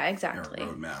 Conclusion. Yeah, exactly.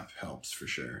 Or roadmap helps for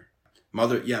sure.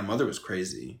 Mother was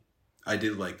crazy. I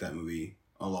did like that movie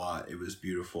a lot. It was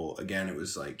beautiful. Again, it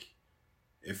was like,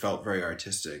 it felt very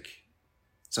artistic.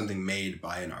 Something made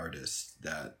by an artist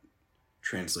that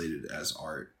translated as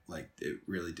art. Like, it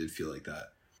really did feel like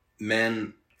that.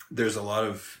 Men, there's a lot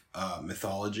of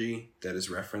mythology that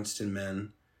is referenced in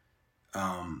Men.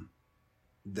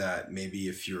 That maybe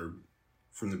if you're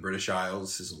from the British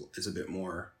Isles is a bit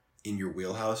more in your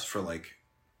wheelhouse for, like,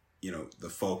 you know, the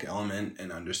folk element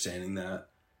and understanding that.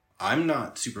 I'm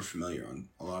not super familiar on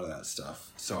a lot of that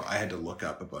stuff, so I had to look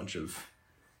up a bunch of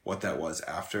what that was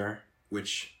after,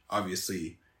 which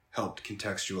obviously helped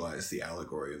contextualize the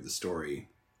allegory of the story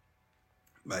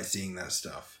by seeing that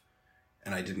stuff.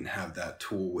 And I didn't have that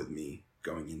tool with me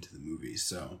going into the movie,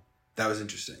 so that was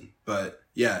interesting. But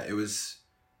yeah, it was,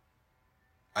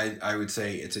 I would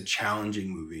say it's a challenging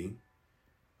movie,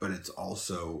 but it's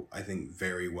also, I think,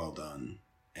 very well done,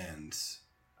 and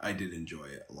I did enjoy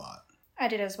it a lot. I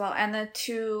did as well, and the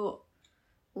two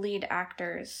lead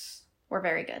actors were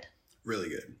very good. Really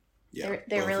good. Yeah,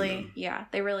 they really,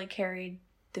 they really carried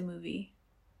the movie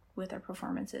with their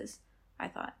performances, I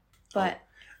thought. But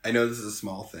I know this is a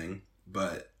small thing,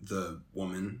 but the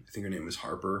woman, I think her name was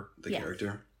Harper, the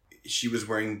character, she was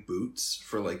wearing boots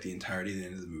for like the entirety of the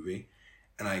end of the movie,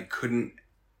 and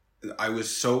I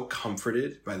was so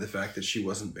comforted by the fact that she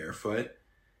wasn't barefoot,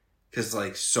 because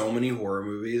like so many horror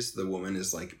movies, the woman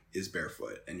is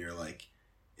barefoot, and you're like,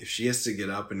 if she has to get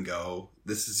up and go,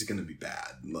 this is going to be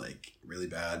bad, like really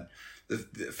bad. The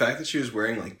fact that she was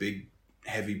wearing like big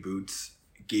heavy boots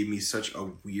gave me such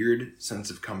a weird sense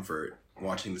of comfort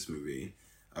watching this movie.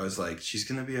 I was like, she's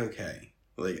going to be okay.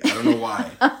 Like, I don't know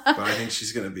why, but I think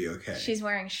she's going to be okay. She's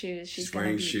wearing shoes. She's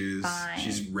wearing shoes. Fine.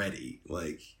 She's ready.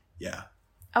 Like, yeah.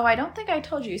 Oh, I don't think I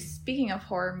told you, speaking of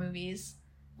horror movies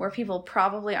where people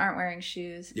probably aren't wearing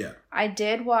shoes. Yeah. I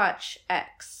did watch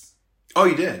X. Oh,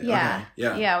 you did? Yeah. Okay.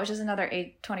 Yeah. Yeah, which is another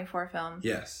A24 film.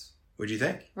 Yes. What'd you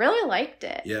think? Really liked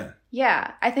it. Yeah.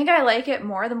 Yeah. I think I like it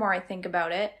more the more I think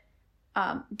about it.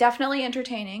 Definitely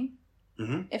entertaining.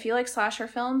 Mm-hmm. If you like slasher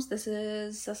films, this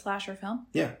is a slasher film.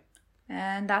 Yeah.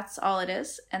 And that's all it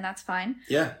is. And that's fine.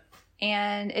 Yeah.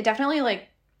 And it definitely like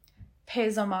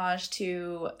pays homage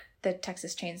to the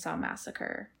Texas Chainsaw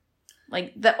Massacre.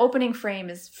 Like the opening frame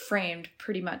is framed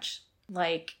pretty much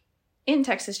like in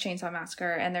Texas Chainsaw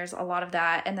Massacre, and there's a lot of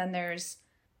that, and then there's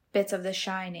bits of The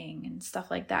Shining and stuff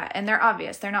like that, and they're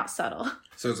obvious, they're not subtle.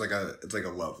 So it's like a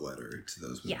love letter to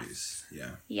those movies. Yes.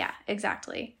 Yeah. Yeah,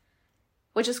 exactly.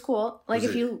 Which is cool. Like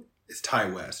it's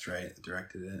Ty West, right? That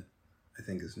directed it. I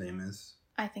think his name is.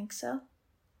 I think so.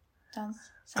 Sounds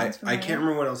I familiar. can't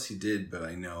remember what else he did, but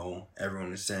I know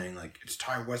everyone is saying like it's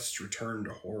Ty West's return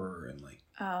to horror, and like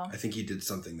I think he did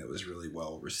something that was really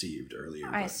well received earlier.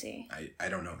 I see. I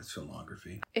don't know his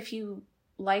filmography. If you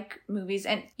like movies,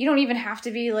 and you don't even have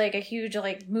to be like a huge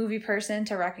like movie person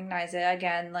to recognize it.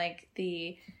 Again, like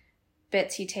the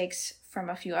bits he takes from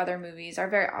a few other movies are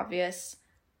very obvious,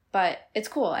 but it's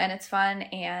cool and it's fun.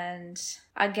 And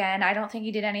again, I don't think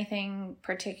he did anything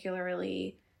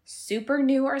particularly super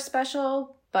new or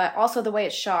special, but also the way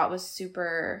it's shot was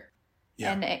super.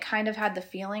 Yeah. And it kind of had the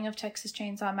feeling of Texas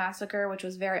Chainsaw Massacre, which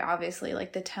was very obviously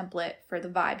like the template for the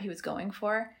vibe he was going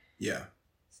for. Yeah.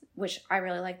 Which I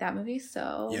really like that movie,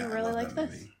 so I really like this.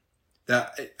 Movie.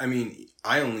 That, I mean,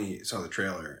 I only saw the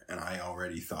trailer and I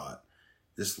already thought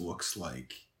this looks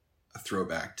like a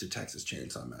throwback to Texas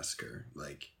Chainsaw Massacre.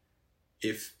 Like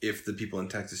if the people in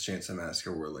Texas Chainsaw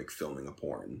Massacre were like filming a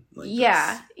porn. Like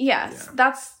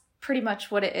that's pretty much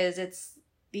what it is. It's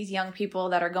these young people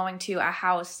that are going to a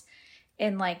house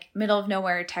in like middle of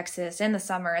nowhere Texas in the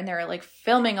summer, and they're like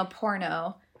filming a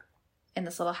porno in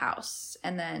this little house,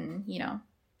 and then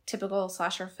typical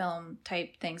slasher film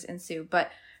type things ensue. But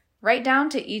right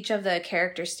down to each of the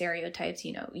character stereotypes,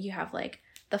 you have like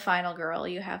the final girl,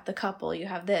 you have the couple, you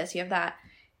have this, you have that.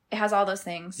 It has all those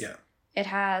things. Yeah. It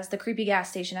has the creepy gas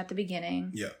station at the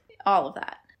beginning. Yeah. All of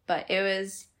that. But it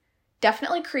was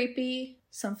definitely creepy.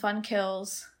 Some fun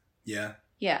kills. Yeah.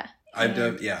 Yeah. I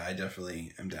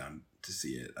definitely am down to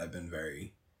see it. I've been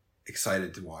very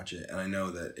excited to watch it, and I know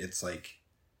that it's like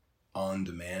on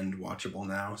demand watchable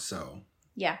now, so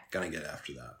yeah, gonna get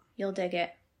after that. You'll dig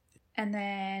it. And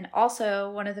then also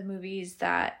one of the movies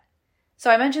so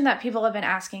I mentioned that people have been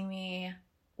asking me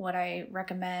what I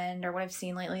recommend or what I've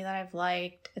seen lately that I've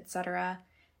liked, etc.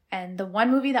 And the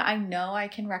one movie that I know I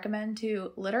can recommend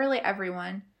to literally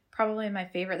everyone, probably my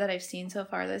favorite that I've seen so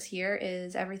far this year,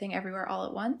 is Everything Everywhere All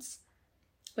at Once.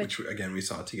 Which again, we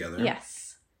saw together.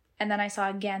 Yes. And then I saw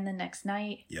again the next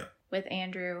night with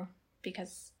Andrew,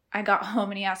 because I got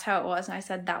home and he asked how it was, and I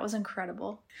said, that was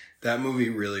incredible. That movie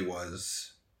really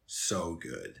was so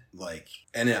good. Like,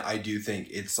 and I do think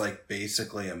it's like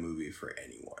basically a movie for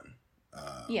anyone.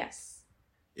 Yes.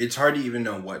 It's hard to even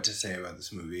know what to say about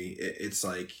this movie. It's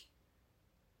like,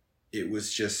 it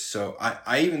was just so,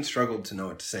 I even struggled to know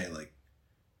what to say, like,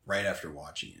 right after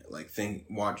watching it. Like,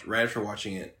 right after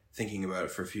watching it, thinking about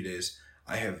it for a few days,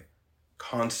 I have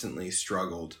constantly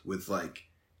struggled with like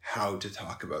how to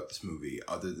talk about this movie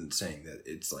other than saying that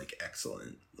it's like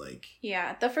excellent. Like,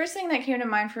 yeah, the first thing that came to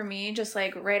mind for me, just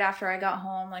like right after I got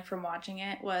home, like from watching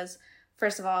it, was,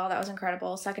 first of all, that was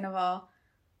incredible. Second of all,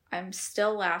 I'm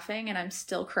still laughing and I'm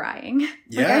still crying.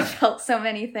 Yeah. Like, I felt so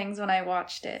many things when I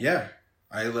watched it. Yeah.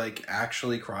 I like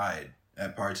actually cried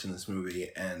at parts in this movie,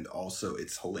 and also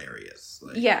it's hilarious.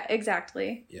 Like, yeah,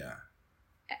 exactly. Yeah.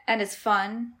 And it's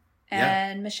fun.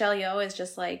 And Michelle Yeoh is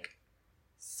just like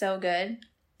so good.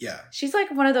 Yeah. She's like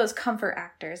one of those comfort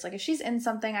actors. Like if she's in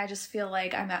something, I just feel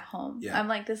like I'm at home. Yeah. I'm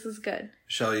like, this is good.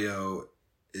 Michelle Yeoh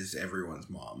is everyone's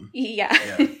mom. Yeah.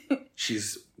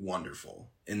 She's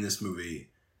wonderful in this movie.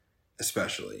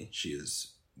 especially, she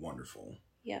is wonderful.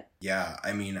 Yep. Yeah,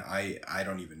 I mean, I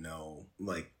don't even know,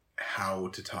 like, how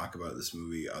to talk about this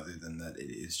movie other than that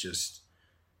it is just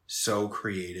so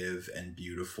creative and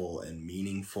beautiful and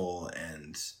meaningful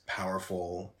and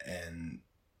powerful. And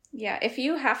yeah, if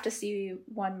you have to see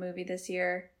one movie this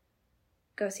year,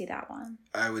 go see that one.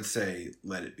 I would say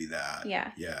let it be that.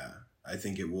 Yeah. Yeah. I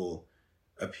think it will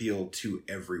appeal to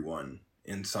everyone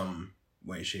in some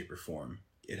way, shape, or form.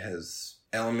 It has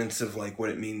elements of like what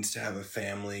it means to have a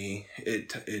family.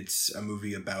 It's a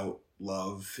movie about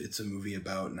love. It's a movie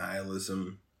about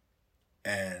nihilism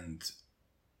and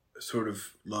sort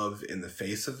of love in the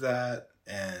face of that,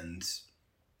 and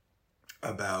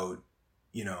about,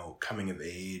 you know, coming of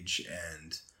age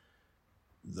and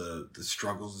the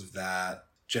struggles of that,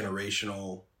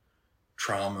 generational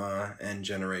trauma and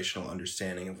generational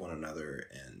understanding of one another.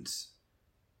 And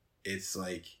it's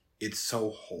like, it's so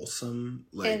wholesome.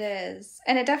 Like, it is.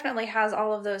 And it definitely has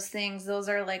all of those things. Those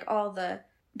are like all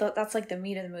that's like the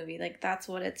meat of the movie. Like, that's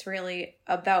what it's really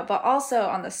about. But also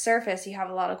on the surface, you have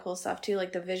a lot of cool stuff too.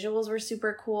 Like, the visuals were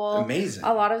super cool. Amazing.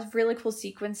 A lot of really cool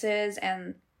sequences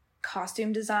and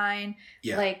costume design.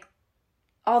 Yeah. Like,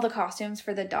 all the costumes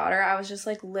for the daughter, I was just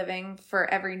like living for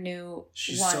every new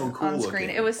one so cool on screen.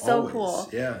 looking. It was so Always. cool.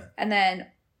 Yeah. And then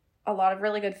a lot of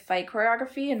really good fight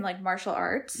choreography and like martial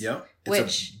arts. Yep.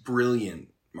 It's a brilliant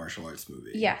martial arts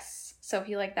movie. Yes. So if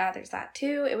you like that, there's that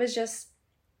too. It was just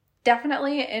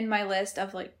definitely in my list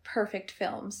of like perfect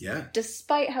films. Yeah.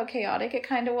 Despite how chaotic it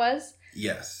kind of was.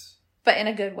 Yes. But in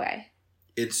a good way.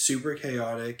 It's super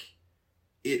chaotic.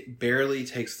 It barely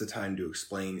takes the time to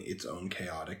explain its own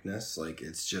chaoticness. Like,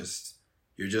 it's just,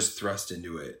 you're just thrust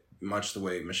into it, much the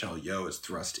way Michelle Yeoh is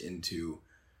thrust into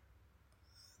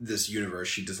this universe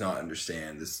she does not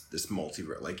understand, this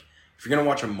multiverse. Like, if you're gonna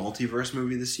watch a multiverse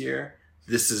movie this year,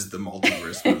 this is the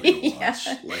multiverse movie to watch.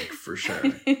 Yeah. Like, for sure.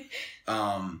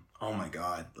 Oh my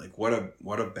god, like, what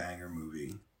a banger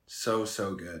movie.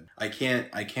 So good. I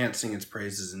can't sing its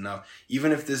praises enough.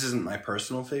 Even if this isn't my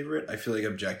personal favorite, I feel like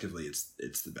objectively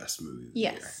it's the best movie of the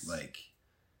year. Like,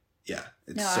 yeah,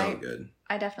 it's good.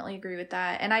 I definitely agree with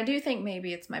that. And I do think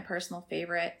maybe it's my personal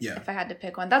favorite. Yeah. If I had to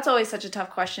pick one. That's always such a tough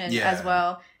question as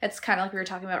well. It's kind of like we were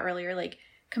talking about earlier, like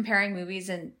comparing movies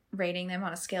and rating them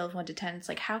on a scale of 1 to 10. It's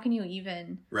like, how can you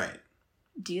even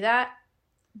do that?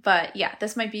 But yeah,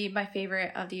 this might be my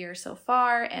favorite of the year so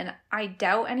far, and I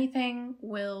doubt anything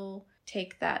will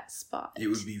take that spot. It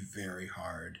would be very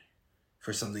hard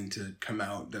for something to come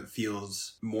out that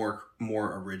feels more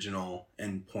original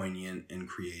and poignant and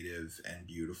creative and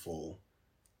beautiful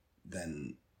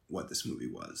than what this movie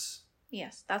was.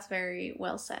 Yes, that's very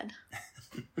well said.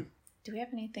 Do we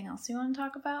have anything else you want to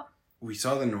talk about? We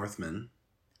saw The Northman.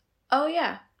 Oh,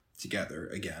 yeah. Together,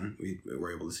 again. We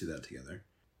were able to see that together.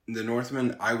 The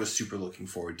Northman, I was super looking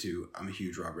forward to. I'm a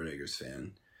huge Robert Eggers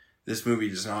fan. This movie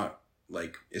does not,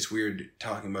 like, it's weird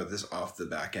talking about this off the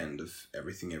back end of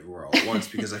Everything Everywhere All at Once,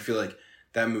 because I feel like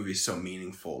that movie is so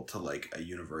meaningful to, like, a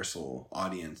universal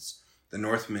audience. The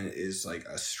Northman is, like,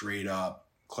 a straight-up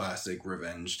classic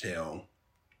revenge tale.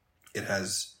 It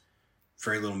has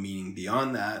very little meaning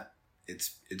beyond that.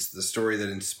 It's the story that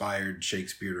inspired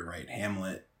Shakespeare to write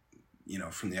Hamlet, you know,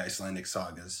 from the Icelandic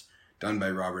sagas, done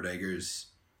by Robert Eggers.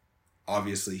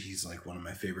 Obviously, he's like one of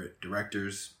my favorite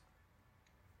directors.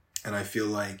 And I feel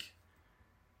like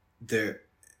there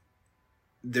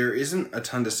isn't a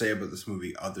ton to say about this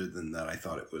movie other than that I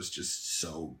thought it was just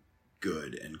so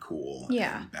good and cool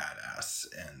and badass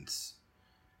and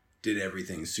did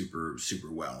everything super,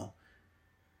 super well.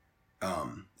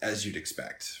 As you'd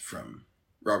expect from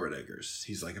Robert Eggers.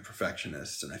 He's like a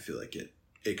perfectionist, and I feel like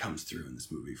it comes through in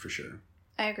this movie for sure.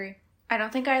 I agree. I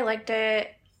don't think I liked it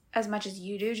as much as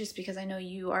you do, just because I know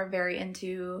you are very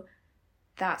into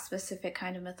that specific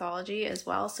kind of mythology as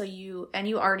well. So you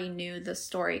already knew the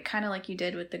story, kind of like you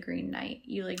did with The Green Knight.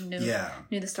 You like knew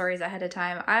the stories ahead of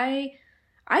time.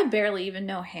 I barely even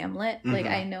know Hamlet. Mm-hmm. Like,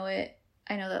 I know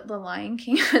that The Lion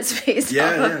King was based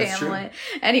off of Hamlet.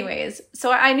 True. Anyways,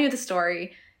 so I knew the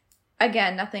story.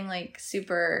 Again, nothing like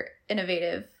super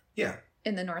innovative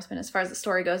in The Northman as far as the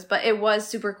story goes, but it was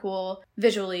super cool.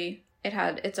 Visually, it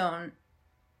had its own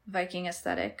Viking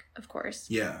aesthetic, of course.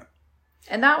 Yeah.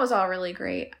 And that was all really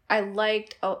great. I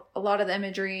liked a lot of the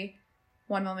imagery.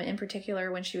 One moment in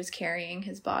particular when she was carrying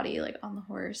his body like on the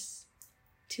horse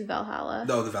to Valhalla.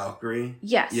 Oh, the Valkyrie?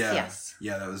 Yes, yeah. yes.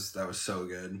 Yeah, that was so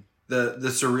good. The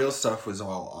surreal stuff was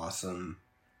all awesome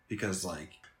because, like,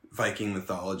 Viking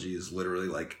mythology is literally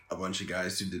like a bunch of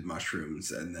guys who did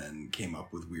mushrooms and then came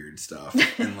up with weird stuff.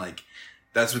 And, like,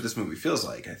 that's what this movie feels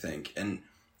like, I think. And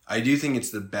I do think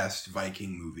it's the best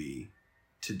Viking movie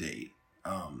to date.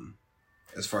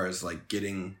 as far as like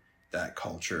getting that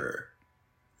culture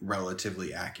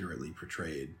relatively accurately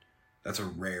portrayed. That's a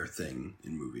rare thing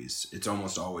in movies. It's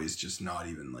almost always just not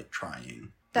even like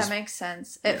trying. That makes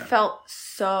sense. It felt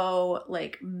so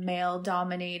like male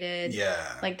dominated. Yeah.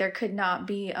 Like there could not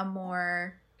be a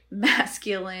more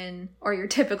masculine or your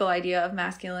typical idea of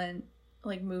masculine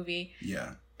like movie.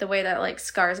 Yeah. The way that like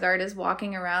Skarsgård is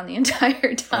walking around the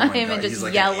entire time and just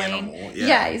like yelling.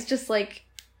 Yeah, he's just like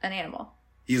an animal.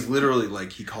 He's literally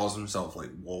like, he calls himself like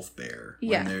Wolf Bear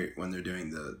when they're doing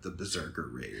the Berserker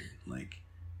raid. Like,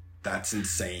 that's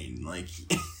insane. Like,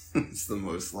 it's the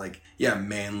most like,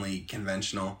 manly,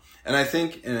 conventional. And I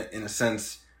think in a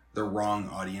sense, the wrong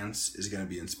audience is going to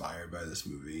be inspired by this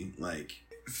movie. Like,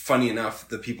 funny enough,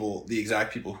 the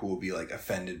exact people who will be like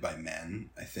offended by men,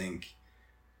 I think,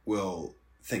 will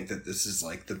think that this is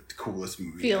like the coolest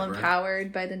movie Feel ever.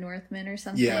 Empowered by the Northmen or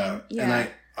something. Yeah. And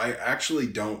I actually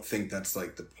don't think that's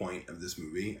like the point of this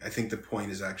movie. I think the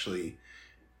point is actually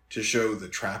to show the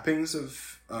trappings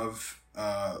of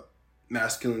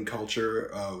masculine culture,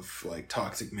 of like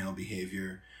toxic male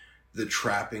behavior, the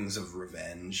trappings of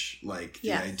revenge, like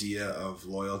the idea of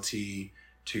loyalty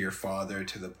to your father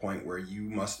to the point where you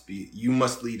must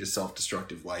lead a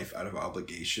self-destructive life out of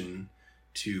obligation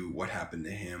to what happened to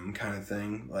him, kind of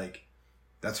thing. Like,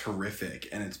 that's horrific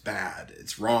and it's bad.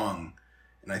 It's wrong.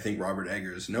 And I think Robert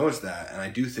Eggers knows that. And I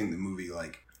do think the movie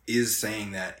like is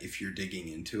saying that if you're digging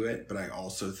into it. But I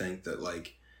also think that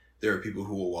like there are people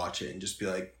who will watch it and just be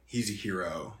like, he's a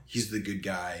hero. He's the good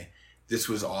guy. This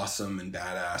was awesome and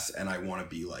badass and I want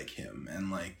to be like him. And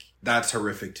like, that's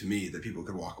horrific to me that people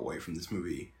could walk away from this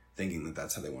movie thinking that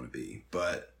that's how they want to be.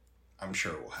 But I'm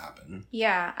sure it will happen.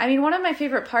 Yeah. I mean, one of my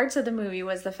favorite parts of the movie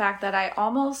was the fact that I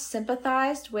almost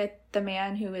sympathized with the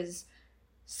man who is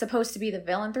supposed to be the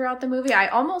villain throughout the movie. I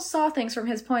almost saw things from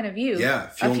his point of view a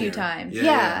few times.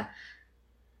 Yeah.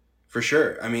 For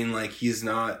sure. I mean, like, he's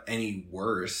not any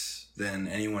worse than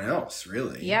anyone else,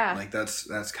 really. Yeah. Like,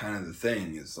 that's kind of the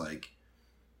thing. Is like,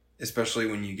 especially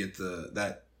when you get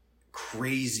that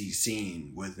crazy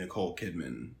scene with Nicole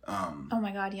Kidman. Oh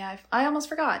my god, yeah. I almost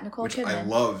forgot Nicole Kidman. I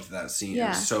loved that scene. Yeah. It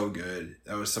was so good.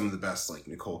 That was some of the best like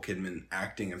Nicole Kidman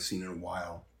acting I've seen in a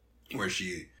while, where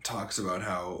she talks about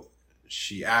how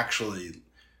she actually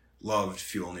loved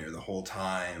Fjolnir the whole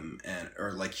time,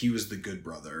 or like he was the good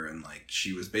brother, and like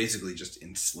she was basically just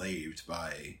enslaved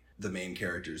by the main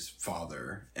character's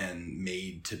father and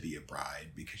made to be a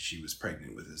bride because she was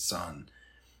pregnant with his son.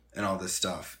 And all this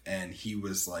stuff, and he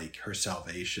was like her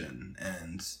salvation,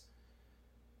 and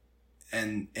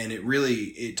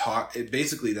it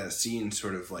basically, that scene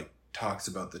sort of like talks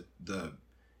about the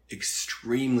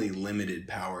extremely limited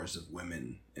powers of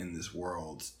women in this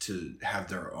world to have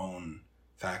their own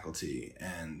faculty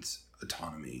and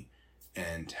autonomy,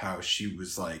 and how she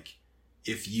was like,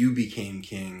 if you became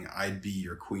king, I'd be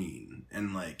your queen,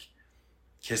 and like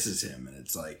kisses him, and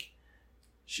it's like,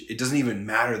 it doesn't even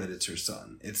matter that it's her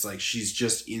son. It's like she's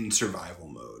just in survival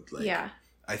mode. Like, yeah.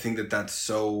 I think that that's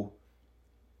so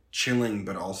chilling,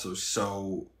 but also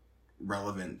so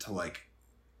relevant to like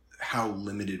how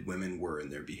limited women were in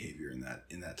their behavior in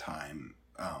that time,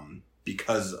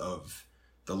 because of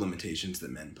the limitations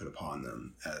that men put upon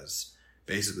them as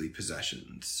basically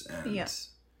possessions. And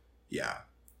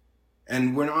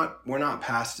and we're not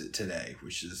past it today,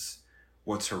 which is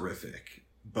what's horrific,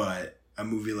 but a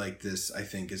movie like this, I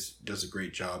think, does a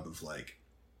great job of like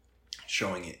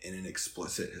showing it in an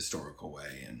explicit historical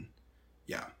way. And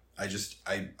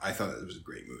I thought it was a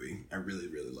great movie. I really,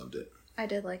 really loved it. I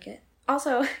did like it.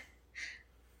 Also,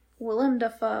 Willem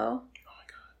Dafoe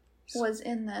was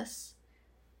in this.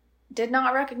 Did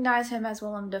not recognize him as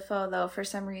Willem Dafoe though, for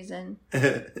some reason.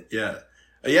 Yeah,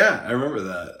 I remember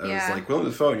that. I was like, Willem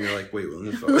Dafoe, and you're like, wait,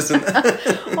 Willem Dafoe isn't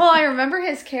that? Well, I remember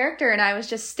his character, and I was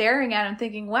just staring at him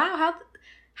thinking, wow,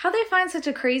 how they find such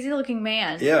a crazy looking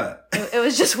man? Yeah. It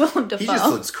was just Willem Dafoe. He just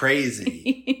looks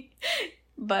crazy.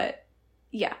 But,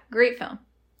 yeah, great film.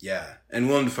 Yeah, and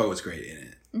Willem Dafoe was great in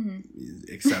it. Mm-hmm. He's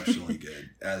exceptionally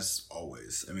good, as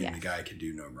always. I mean, the guy can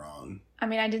do no wrong. I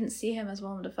mean, I didn't see him as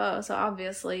Willem Dafoe, so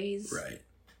obviously he's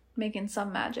making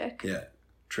some magic. Yeah.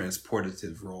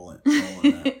 Transportative role in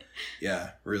that.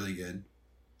 Yeah, really good.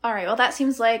 All right, well, that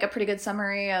seems like a pretty good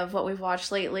summary of what we've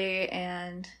watched lately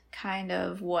and kind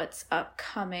of what's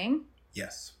upcoming.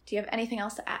 Yes. Do you have anything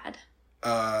else to add?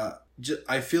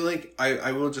 I feel like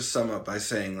I will just sum up by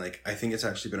saying, like, I think it's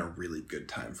actually been a really good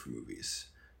time for movies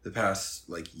the past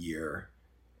like year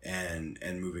and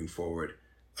moving forward.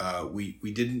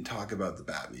 We didn't talk about the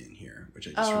Batman here, which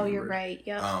I just remembered. You're right.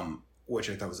 Yeah. Which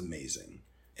I thought was amazing.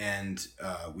 And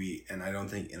I don't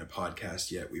think in a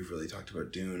podcast yet we've really talked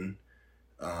about Dune.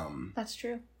 That's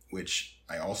true. Which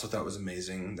I also thought was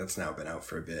amazing. That's now been out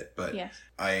for a bit. But yes.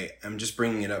 I am just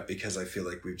bringing it up because I feel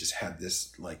like we've just had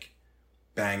this, like,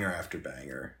 banger after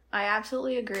banger. I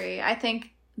absolutely agree. I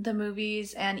think the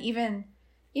movies and even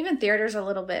theaters a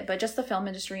little bit, but just the film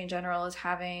industry in general is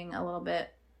having a little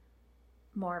bit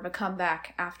more of a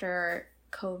comeback after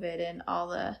COVID and all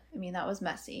the, I mean, that was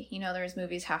messy. You know, there's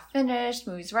movies half finished,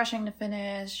 movies rushing to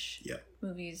finish,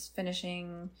 movies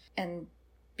finishing and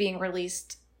being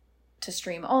released to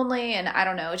stream only. And I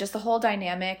don't know, just the whole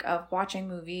dynamic of watching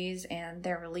movies and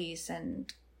their release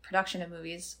and production of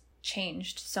movies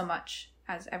changed so much,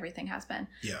 as everything has been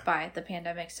by the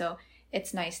pandemic. So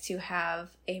it's nice to have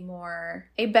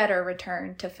a better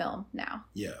return to film now.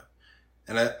 Yeah.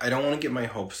 And I don't want to get my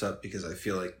hopes up because I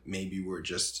feel like maybe we're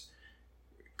just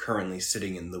currently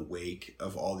sitting in the wake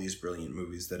of all these brilliant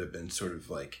movies that have been sort of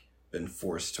like been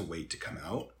forced to wait to come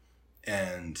out.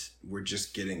 And we're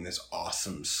just getting this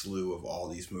awesome slew of all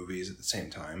these movies at the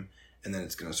same time. And then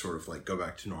it's going to sort of like go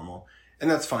back to normal. And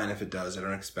that's fine if it does. I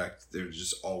don't expect there to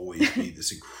just always be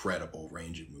this incredible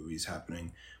range of movies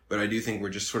happening. But I do think we're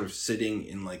just sort of sitting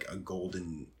in like a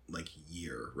golden like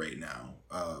year right now,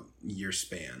 year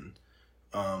span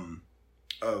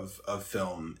of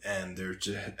film. And there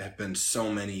have been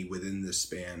so many within this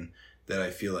span that I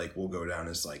feel like will go down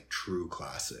as like true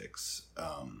classics.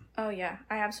 Oh yeah,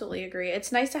 I absolutely agree.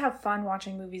 It's nice to have fun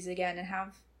watching movies again and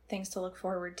have things to look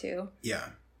forward to. Yeah.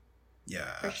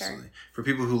 Yeah, absolutely. Sure. For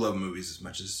people who love movies as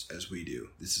much as we do,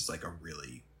 this is like a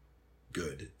really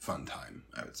good, fun time,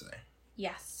 I would say.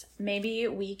 Yes. Maybe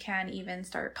we can even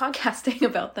start podcasting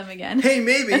about them again. Hey,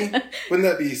 maybe. Wouldn't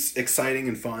that be exciting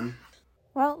and fun?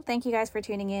 Well, thank you guys for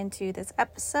tuning in to this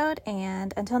episode,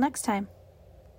 and until next time.